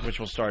this, which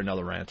will start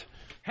another rant.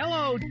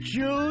 Hello,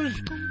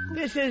 Jews.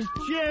 This is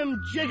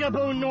Jim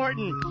Jigaboo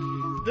Norton.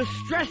 The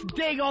Stress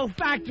Dago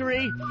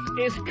Factory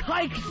is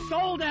kike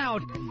sold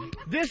out.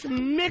 This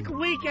Mick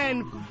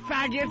weekend,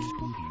 faggots.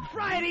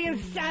 Friday and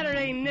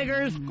Saturday,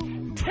 niggers.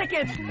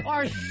 Tickets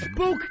are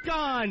spook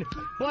gone.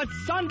 But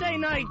Sunday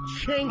night,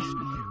 chinks,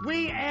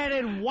 we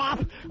added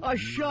WAP, a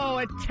show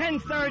at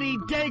 10:30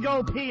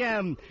 Dago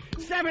p.m.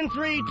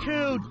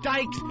 732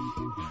 Dykes,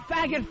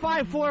 Faggot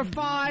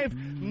 545,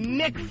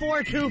 Mick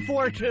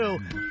 4242.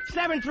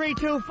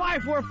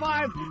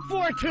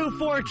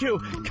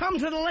 732-545-4242. Come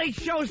to the late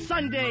show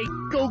Sunday,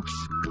 gooks.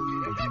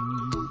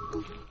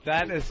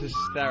 That is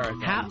hysterical.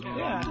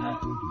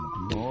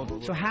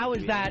 So how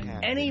is that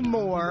any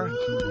more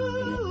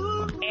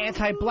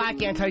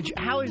anti-black,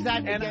 how is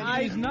that? And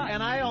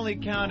I only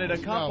counted a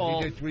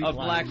couple of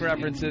black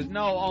references.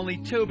 No, only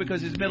two,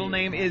 because his middle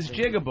name is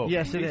Jigaboo.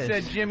 Yes, it is. He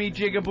said Jimmy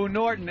Jigaboo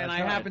Norton, and I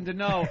happen to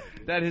know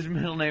that his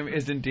middle name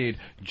is indeed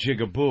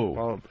Jigaboo.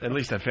 Well, at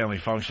least at family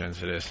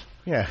functions it is.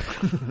 Yeah.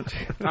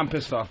 I'm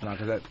pissed off now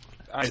because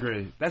I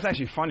agree. That's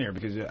actually funnier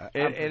because it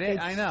is.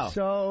 I know.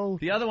 So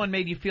the other one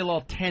made you feel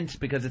all tense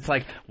because it's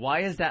like,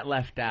 why is that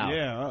left out?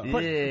 Yeah.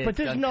 But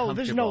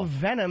there's no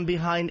venom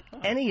behind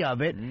any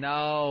of it.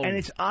 No. And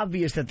it's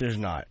obvious that there's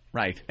not.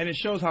 Right. And it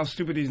shows how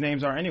stupid these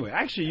names are anyway.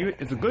 Actually,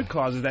 it's a good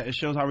cause is that it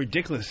shows how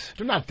ridiculous.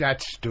 They're not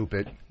that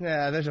stupid.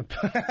 Yeah, there's a...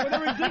 But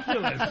they're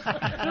ridiculous.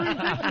 They're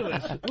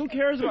ridiculous. Who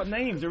cares about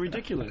names? They're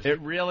ridiculous.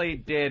 It really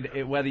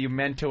did, whether you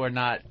meant to or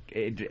not,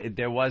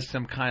 there was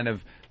some kind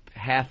of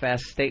half-assed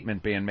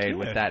statement being made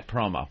with that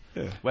promo.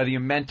 Yeah. Whether you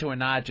meant to or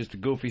not, just a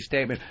goofy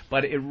statement.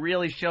 But it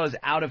really shows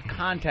out of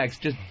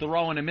context, just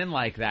throwing him in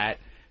like that,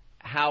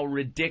 how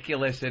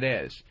ridiculous it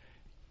is.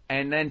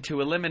 And then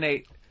to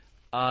eliminate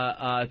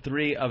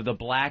 3 of the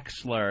black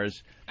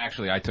slurs.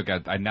 Actually, I took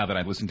out. Now that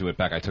I listened to it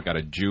back, I took out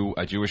a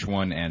Jewish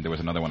one, and there was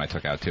another one I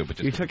took out too. But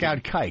just you took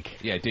out kike.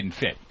 Yeah, it didn't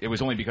fit. It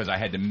was only because I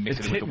had to mix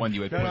it with the one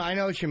you had. No, I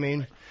know what you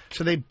mean.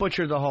 So they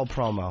butchered the whole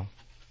promo,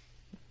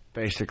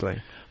 basically.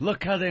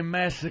 Look how they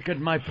massacred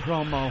my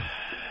promo.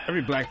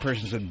 Every black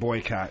person said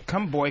boycott.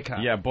 Come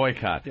boycott. Yeah,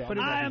 boycott. Yeah.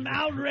 I am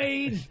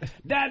outraged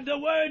that the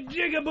word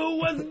jigaboo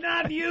was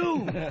not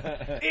used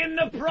in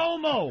the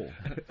promo.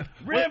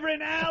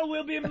 Reverend Al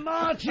will be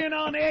marching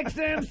on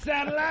XM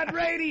satellite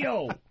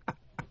radio.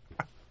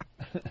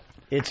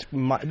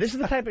 This is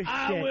the type of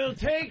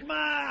shit.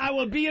 I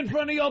will be in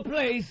front of your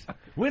place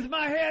with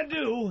my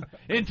hairdo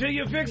until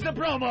you fix the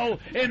promo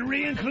and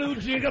re-include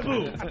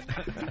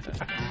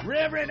jigaboo.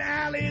 Reverend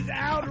Al is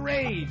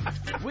outraged.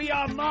 We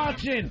are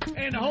marching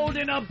and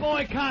holding a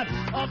boycott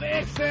of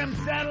XM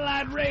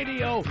satellite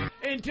radio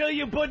until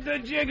you put the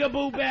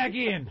jigaboo back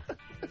in.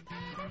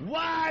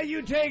 Why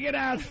you take it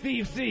out,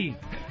 Steve C?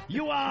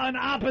 You are an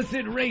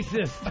opposite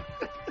racist.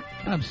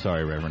 I'm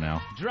sorry, Reverend Al.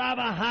 Drive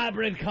a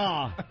hybrid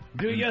car,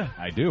 do you?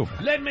 I do.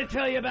 Let me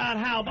tell you about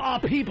how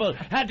our people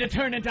had to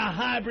turn into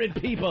hybrid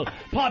people,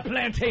 part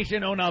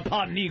plantation owner,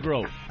 part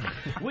Negro.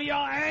 We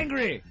are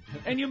angry,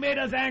 and you made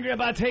us angry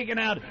about taking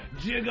out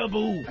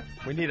jigaboo.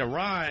 We need a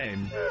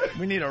rhyme.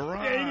 We need a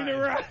rhyme. Yeah, you need a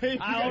rhyme.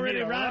 I already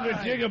rhymed with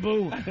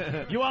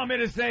jigaboo. You want me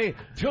to say,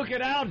 took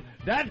it out?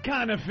 That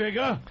kind of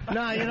figure.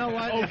 No, you know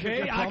what?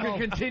 Okay, I could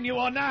continue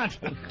or not.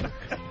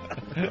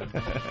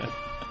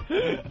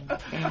 That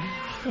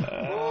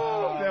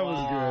was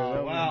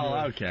good.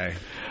 Well, okay.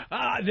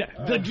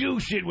 The Jew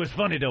shit was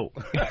funny, though.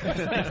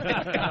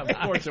 Of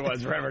course it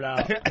was, Reverend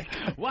Al.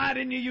 Why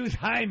didn't you use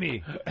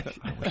Jaime? I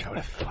wish I would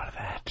have thought of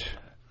that.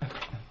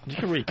 You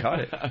can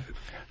recut it.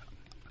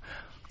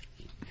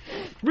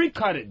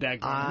 Recut it,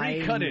 Dag.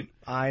 Recut it.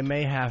 I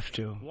may have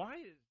to. Why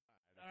is...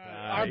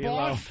 Our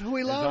boss, who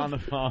we love, on the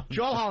phone.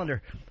 Joel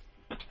Hollander.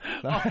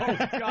 Oh,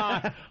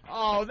 God.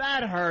 Oh,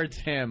 that hurts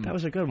him. That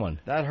was a good one.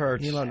 That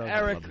hurts.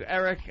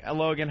 Eric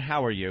Logan,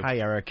 how are you? Hi,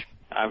 Eric.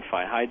 I'm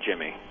fine. Hi,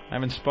 Jimmy. I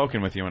haven't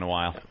spoken with you in a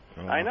while.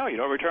 I know. You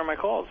don't return my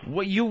calls.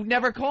 Well, you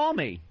never call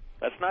me.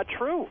 That's not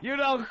true. You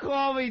don't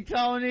call me,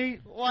 Tony.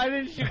 Why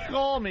didn't you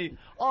call me?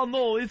 Oh,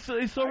 no, it's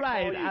all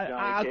right.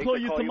 I'll call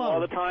you tomorrow.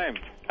 All the time.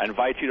 I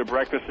invite you to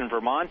breakfast in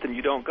Vermont, and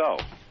you don't go.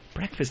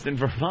 Breakfast in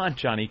Vermont,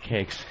 Johnny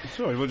Cakes.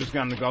 Sure, we'll just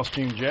get on the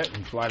Gulfstream jet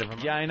and fly to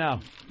Vermont. Yeah, I know.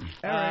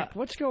 Eric,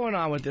 what's going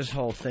on with this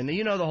whole thing?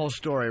 You know the whole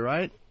story,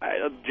 right?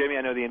 Jamie,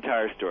 I know the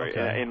entire story.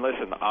 Okay. And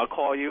listen, I'll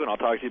call you, and I'll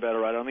talk to you about it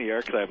right on the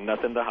air, because I have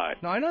nothing to hide.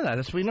 No, I know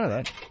that. We know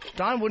that.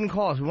 Don wouldn't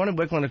call us. We wanted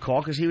Wicklund to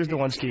call, because he was the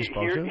one Steve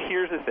spoke to.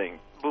 Here's the thing.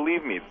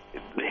 Believe me,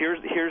 here's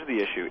the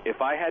issue.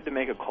 If I had to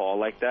make a call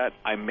like that,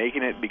 I'm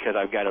making it because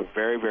I've got a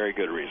very, very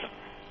good reason.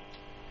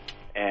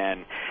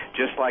 And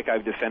just like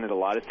I've defended a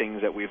lot of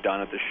things that we've done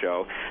at the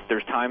show,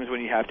 there's times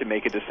when you have to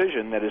make a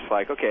decision that is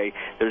like, okay,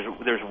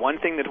 there's one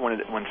thing that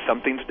when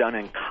something's done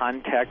in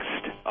context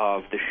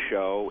of the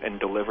show and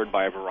delivered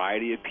by a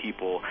variety of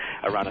people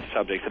around a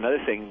subject. Another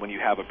thing when you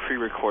have a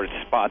pre-recorded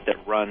spot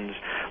that runs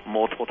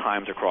multiple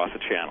times across the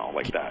channel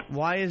like that.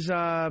 Why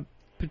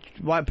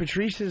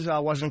Patrice's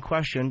wasn't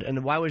questioned, and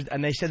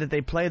and they said that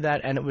they played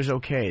that and it was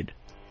okayed.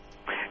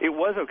 It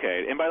was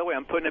okayed, and by the way,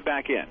 I'm putting it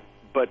back in.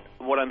 But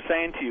what I'm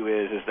saying to you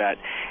is that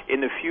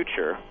in the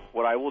future,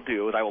 what I will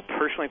do is I will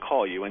personally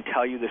call you and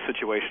tell you the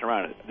situation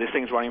around it. This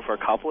thing's running for a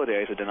couple of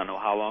days. I do not know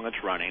how long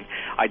it's running.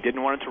 I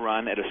didn't want it to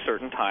run at a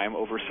certain time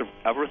over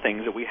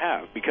things that we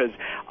have, because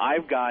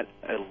I've got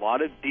a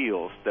lot of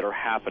deals that are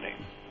happening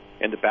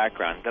in the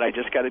background that I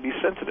just got to be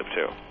sensitive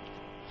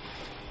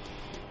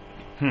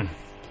to.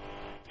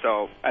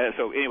 So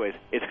anyways,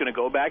 it's going to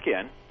go back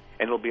in.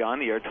 And it'll be on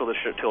the air till it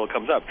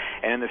comes up.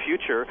 And in the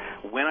future,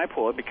 when I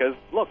pull it, because,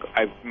 look,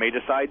 I may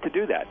decide to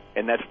do that,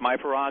 and that's my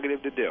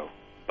prerogative to do.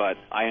 But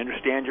I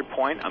understand your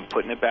point. I'm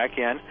putting it back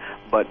in.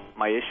 But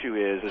my issue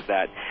is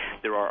that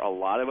there are a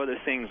lot of other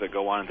things that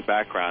go on in the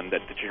background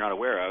that you're not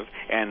aware of,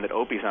 and that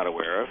Opie's not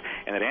aware of,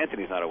 and that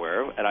Anthony's not aware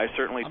of, and I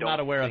certainly don't. I'm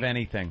not aware of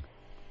anything.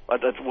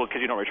 Because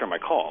you don't return my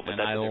call. But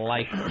and I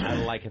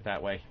like it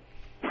that way.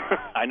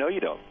 I know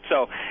you don't.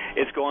 So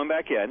it's going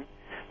back in,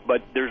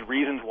 but there's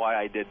reasons why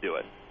I did do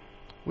it.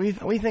 We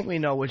think we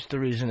know which the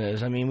reason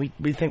is. I mean,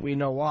 we think we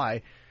know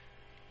why.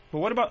 But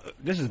what about...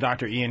 This is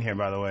Dr. Ian here,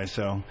 by the way,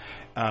 so...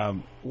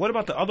 what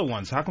about the other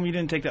ones? How come you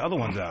didn't take the other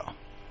ones out?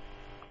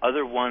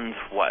 Other ones,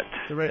 what?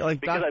 Like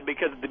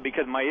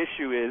because my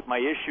issue is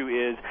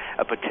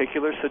a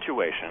particular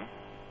situation,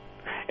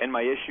 and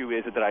my issue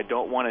is that I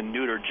don't want to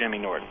neuter Jimmy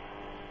Norton.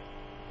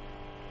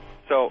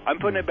 So I'm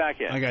putting it back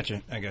in. I got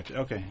you. Okay.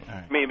 All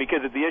right. I mean,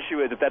 because the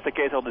issue is, if that's the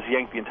case, I'll just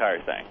yank the entire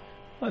thing.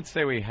 Let's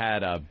say we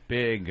had a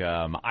big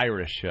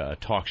Irish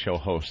talk show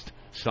host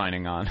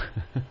signing on.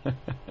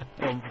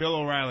 Bill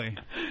O'Reilly.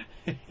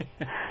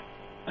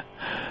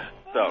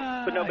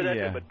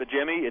 But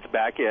Jimmy, it's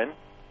back in,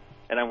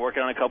 and I'm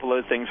working on a couple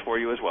other things for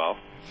you as well.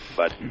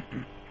 But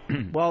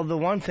well, the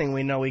one thing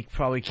we know we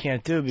probably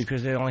can't do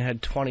because they only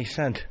had 20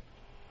 cents.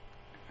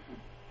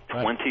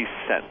 20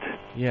 cents.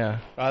 Yeah.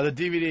 The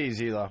DVDs,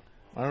 Elo.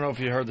 I don't know if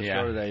you heard the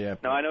show today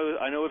yet. No, I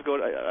know what's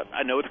going.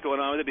 I know what's going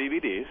on with the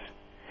DVDs.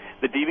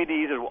 The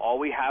DVDs, all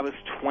we have is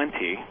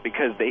 20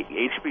 because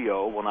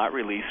HBO will not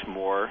release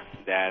more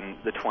than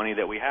the 20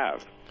 that we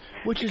have.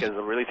 Which is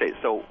really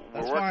so.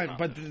 That's fine,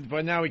 but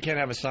now we can't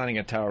have a signing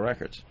at Tower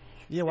Records.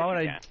 Yeah, why would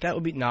I? That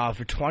would be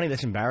for 20.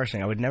 That's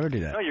embarrassing. I would never do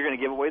that. No, you're going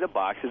to give away the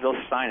boxes. They'll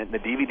sign it. And the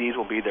DVDs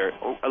will be there.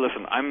 Oh,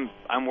 listen, I'm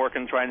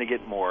working trying to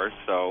get more.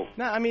 So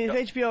no, I mean,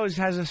 if HBO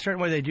has a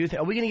certain way they do things.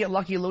 Are we going to get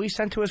Lucky Louie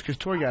sent to us? Because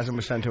Tourgasm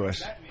was sent to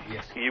us.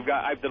 You've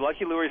got the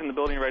Lucky Louie's in the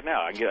building right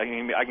now. I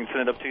can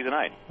send it up to you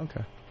tonight.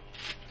 Okay.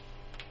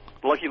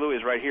 Lucky Louie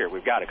is right here.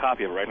 We've got a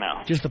copy of it right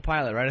now. Just the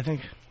pilot, right? I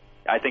think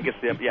it's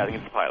the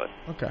pilot.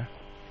 Okay.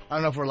 I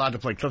don't know if we're allowed to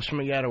play clips from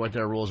it yet or what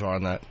their rules are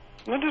on that.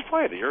 No, just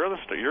play it. You're the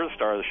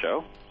star of the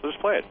show, so just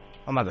play it.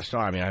 I'm not the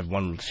star. I mean, I have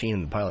one scene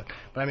in the pilot.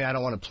 But, I mean, I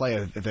don't want to play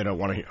it if they don't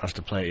want us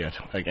to play it yet,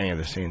 like any of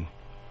the scene.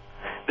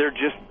 They're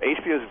just,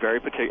 HBO is very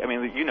particular. I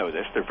mean, you know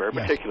this. They're very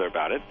particular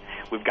about it.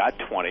 We've got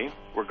 20.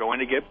 We're going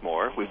to get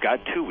more. We've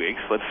got 2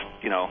 weeks. Let's,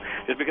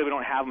 just because we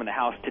don't have them in the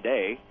house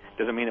today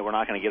doesn't mean that we're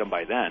not going to get them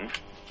by then.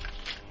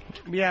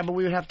 Yeah, but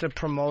we would have to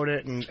promote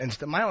it and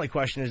stuff. My only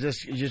question is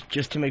this,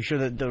 just to make sure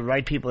that the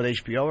right people at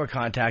HBO are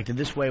contacted.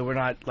 This way we're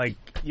not, like,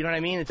 you know what I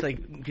mean? It's like,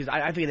 because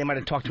I think they might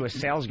have talked to a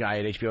sales guy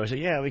at HBO and said,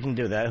 yeah, we can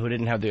do that, who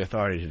didn't have the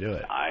authority to do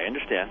it. I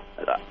understand.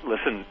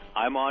 Listen,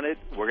 I'm on it.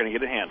 We're going to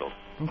get it handled.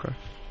 Okay.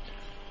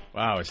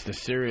 Wow, it's the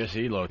serious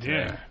Elo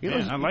today.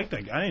 Yeah, I like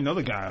that guy. I didn't know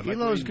the guy.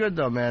 Elo's good,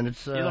 though, man.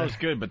 Elo's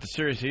good, but the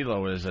serious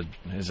Elo is a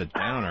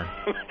downer.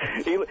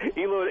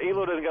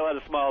 Elo doesn't get a lot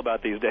of smile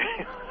about these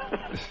days.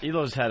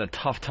 Elo's had a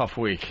tough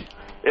week.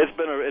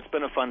 It's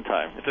been a fun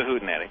time. It's a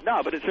hootenanny.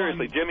 No, but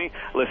seriously, Jimmy,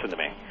 listen to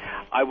me.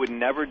 I would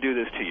never do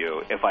this to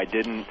you if I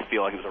didn't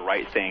feel like it was the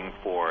right thing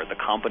for the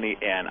company,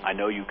 and I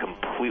know you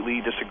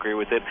completely disagree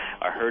with it.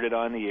 I heard it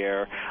on the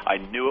air. I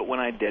knew it when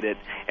I did it,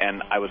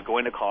 and I was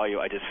going to call you.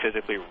 I just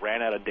physically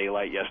ran out of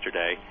daylight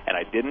yesterday, and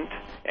I didn't,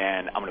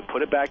 and I'm going to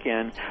put it back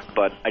in,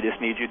 but I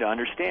just need you to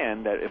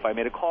understand that if I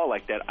made a call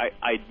like that,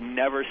 I'd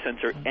never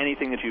censor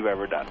anything that you've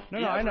ever done.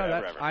 No, I know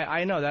that. Ever.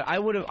 I know that. I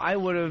would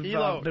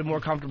have been more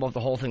comfortable if the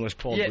whole thing was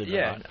pulled.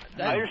 Yeah.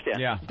 I understand.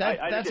 Yeah,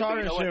 that's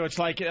hard to do. It's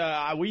like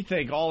we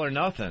think all or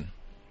nothing.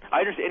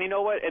 I understand. And you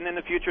know what? And in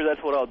the future,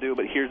 that's what I'll do.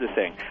 But here's the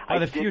thing.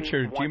 The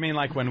future? Do you mean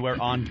like when we're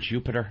on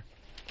Jupiter?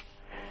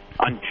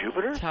 On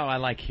Jupiter? That's how I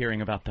like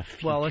hearing about the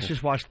future. Well,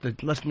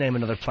 let's name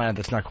another planet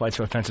that's not quite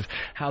so offensive.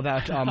 How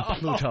about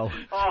Pluto?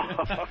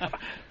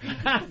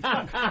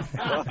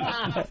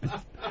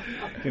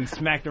 Getting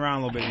smacked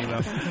around a little bit,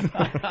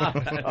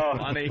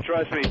 funny.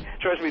 Trust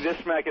me, this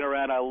smacking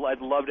around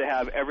I'd love to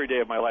have every day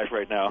of my life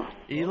right now.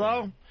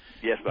 Elo?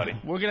 Yes, buddy.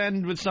 We're going to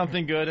end with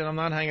something good, and I'm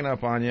not hanging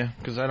up on you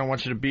because I don't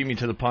want you to beat me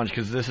to the punch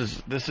because this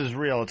is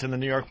real. It's in the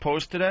New York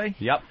Post today.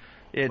 Yep.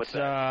 It's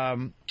a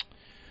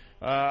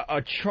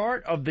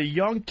chart of the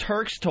Young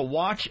Turks to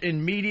watch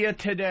in media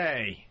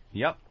today.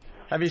 Yep.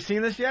 Have you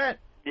seen this yet?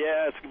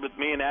 Yeah, it's with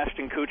me and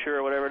Ashton Kutcher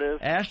or whatever it is.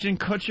 Ashton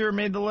Kutcher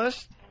made the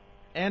list.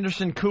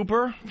 Anderson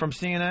Cooper from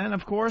CNN,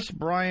 of course.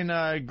 Brian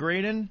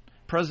Graydon,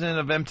 president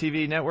of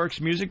MTV Network's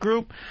music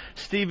group.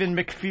 Stephen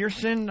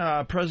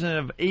McPherson, president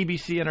of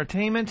ABC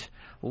Entertainment.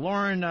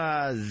 Lauren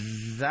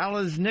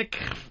Zalaznick,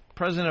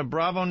 president of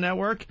Bravo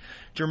Network.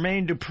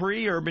 Jermaine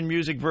Dupri, Urban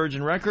Music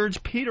Virgin Records.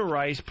 Peter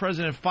Rice,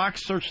 president of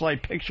Fox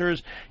Searchlight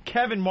Pictures.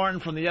 Kevin Martin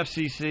from the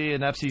FCC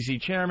and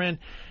FCC chairman.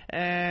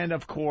 And,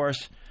 of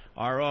course,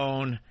 our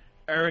own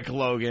Eric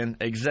Logan,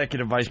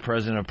 executive vice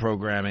president of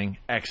programming,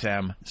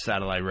 XM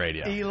Satellite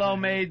Radio. Elo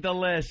made the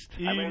list.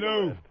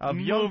 Elo. Of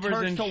Young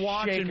Turks to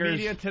watch in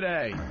media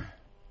today.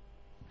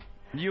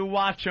 You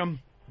watch them.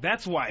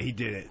 That's why he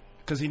did it.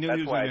 Because he knew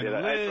he was going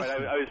to list.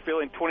 I was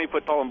feeling 20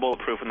 foot tall and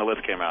bulletproof when the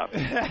list came out.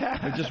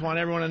 I just want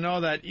everyone to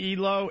know that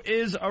Elo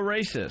is a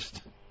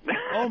racist.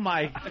 Oh,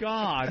 my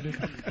God.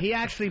 He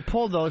actually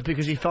pulled those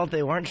because he felt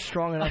they weren't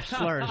strong enough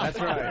slurs. That's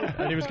right.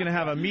 And he was going to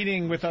have a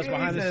meeting with us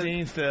behind the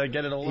scenes to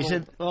get it a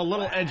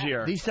little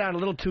edgier. These sound a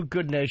little too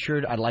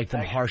good-natured. I'd like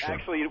them harsher.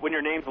 Actually, when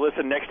your name's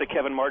listed next to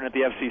Kevin Martin at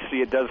the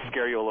FCC, it does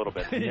scare you a little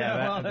bit.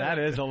 Yeah, that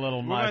is a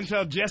little much. We're going to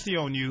tell Jesse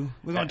on you.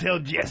 We're going to tell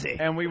Jesse.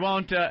 And we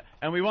won't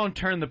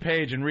turn the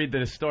page and read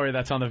the story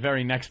that's on the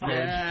very next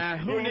page.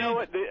 Who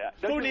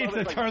needs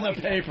to turn the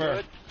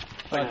paper?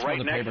 Like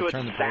right next to it,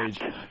 turn the page.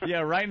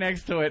 Yeah, right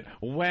next to it,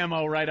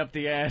 whammo, right up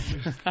the ass.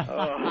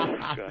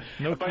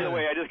 No. By the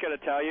way, I just got to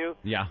tell you.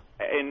 Yeah.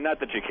 And not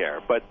that you care,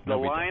 but the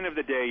line of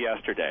the day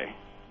yesterday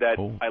that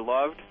I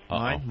loved.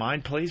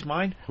 Mine, please,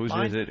 mine. Whose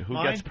is it? Who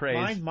gets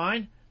praise?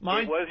 Mine.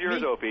 It was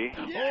yours, Opie.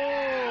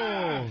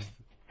 Oh.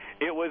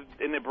 It was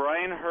in the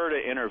Brian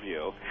Herta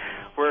interview,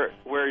 where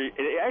it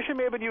actually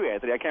may have been you,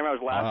 Anthony. I can't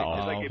remember. I was laughing.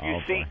 It's like if you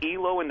see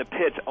Elo in the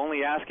pits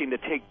only asking to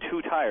take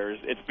 2 tires,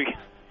 it's because.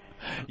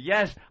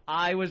 Yes,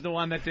 I was the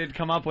one that did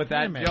come up with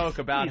that joke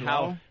about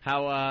how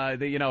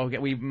we have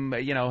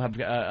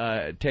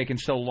taken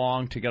so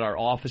long to get our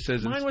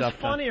offices and Mine stuff. was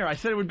funnier. I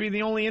said it would be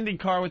the only Indy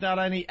car without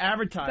any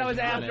advertising. That was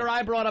after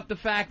I brought up the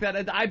fact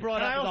that I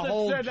brought up the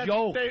whole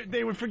joke.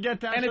 They would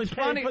forget to actually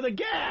pay for the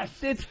gas.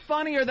 It's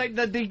funnier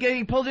that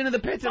he pulled into the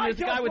pits and there's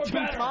a guy with 2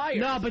 tires.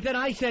 No, but then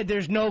I said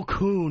there's no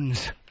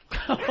coons.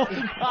 Oh,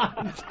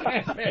 God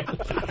damn it.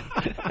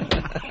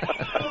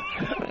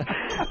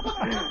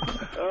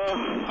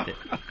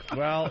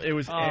 Well, it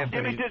was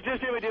Anthony.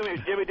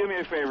 Jimmy, do me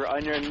a favor.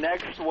 On your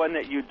next one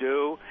that you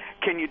do,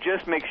 can you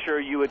just make sure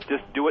you would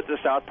just do what the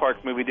South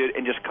Park movie did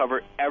and just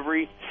cover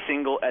every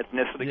single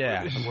ethnicity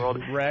in the world?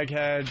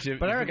 Ragheads.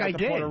 But Eric, I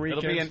did. It'll be a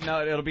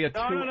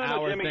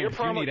 2-hour Jimmy, thing. You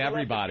need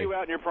everybody. You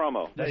out in your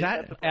promo.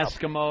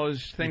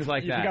 Eskimos, things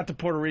like that. You got the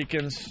Puerto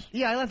Ricans.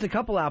 Yeah, I left a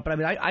couple out, but I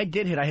mean, I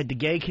did hit. I hit the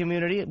gay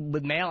community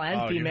with male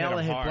and female.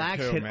 I hit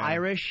blacks, hit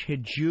Irish,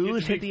 hit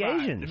Jews, hit the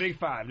Asians. The big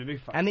five.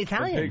 And the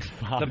Italians.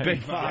 The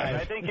big five.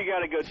 I think you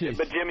got to go,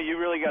 but Jimmy, you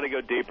really got to go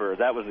deeper.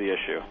 That was the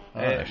issue.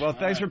 Well,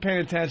 thanks for paying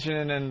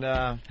attention. And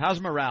how's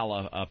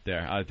morale up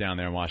there, down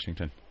there in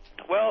Washington?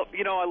 Well,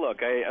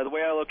 the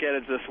way I look at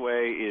it this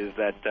way is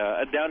that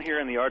down here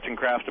in the arts and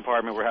crafts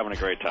department, we're having a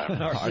great time.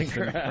 Arts and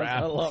crafts. I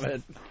love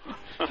it.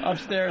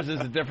 Upstairs is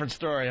a different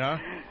story, huh?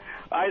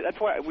 That's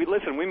why we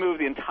moved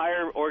the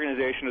entire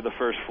organization to the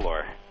first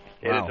floor.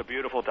 It is a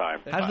beautiful time.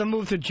 How's the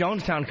move to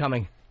Jonestown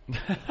coming?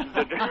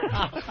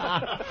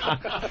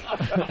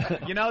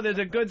 There's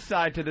a good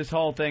side to this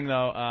whole thing,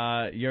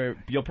 though.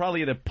 You'll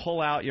probably either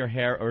pull out your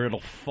hair or it'll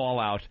fall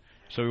out,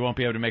 so we won't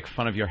be able to make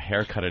fun of your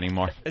haircut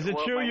anymore. Is it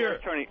true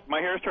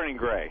my hair's turning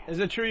gray? Is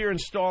it true you're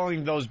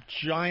installing those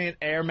giant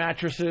air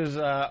mattresses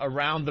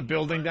around the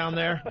building down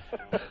there,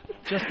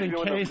 just in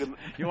case?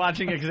 You're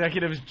watching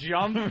executives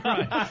jump.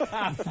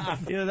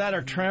 Either that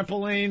or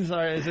trampolines.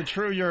 Is it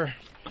true you're?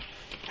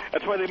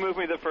 That's why they moved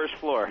me to the first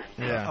floor.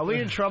 Yeah. Are we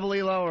in trouble,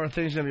 Elo, or are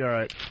things going to be all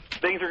right?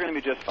 Things are going to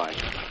be just fine.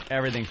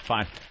 Everything's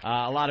fine.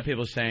 A lot of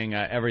people saying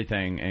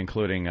everything,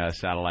 including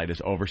satellite, is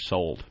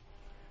oversold.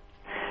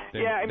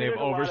 They've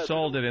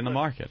oversold it in the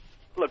market.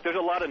 Look, there's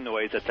a lot of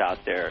noise that's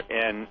out there,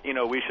 and,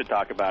 we should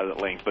talk about it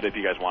at length, but if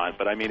you guys want.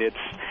 But, I mean, there's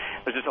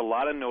just a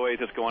lot of noise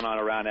that's going on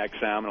around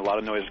XM and a lot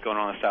of noise that's going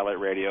on satellite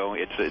radio.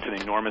 It's an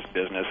enormous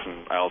business,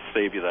 and I'll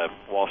save you the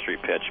Wall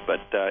Street pitch, but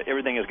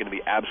everything is going to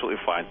be absolutely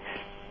fine.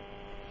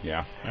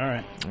 Yeah. All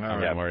right.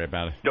 Don't worry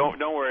about it. Don't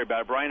worry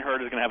about it. Brian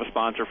Hurd is going to have a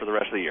sponsor for the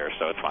rest of the year,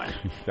 so it's fine.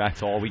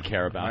 That's all we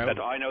care about.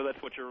 I know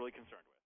that's what you're really concerned with.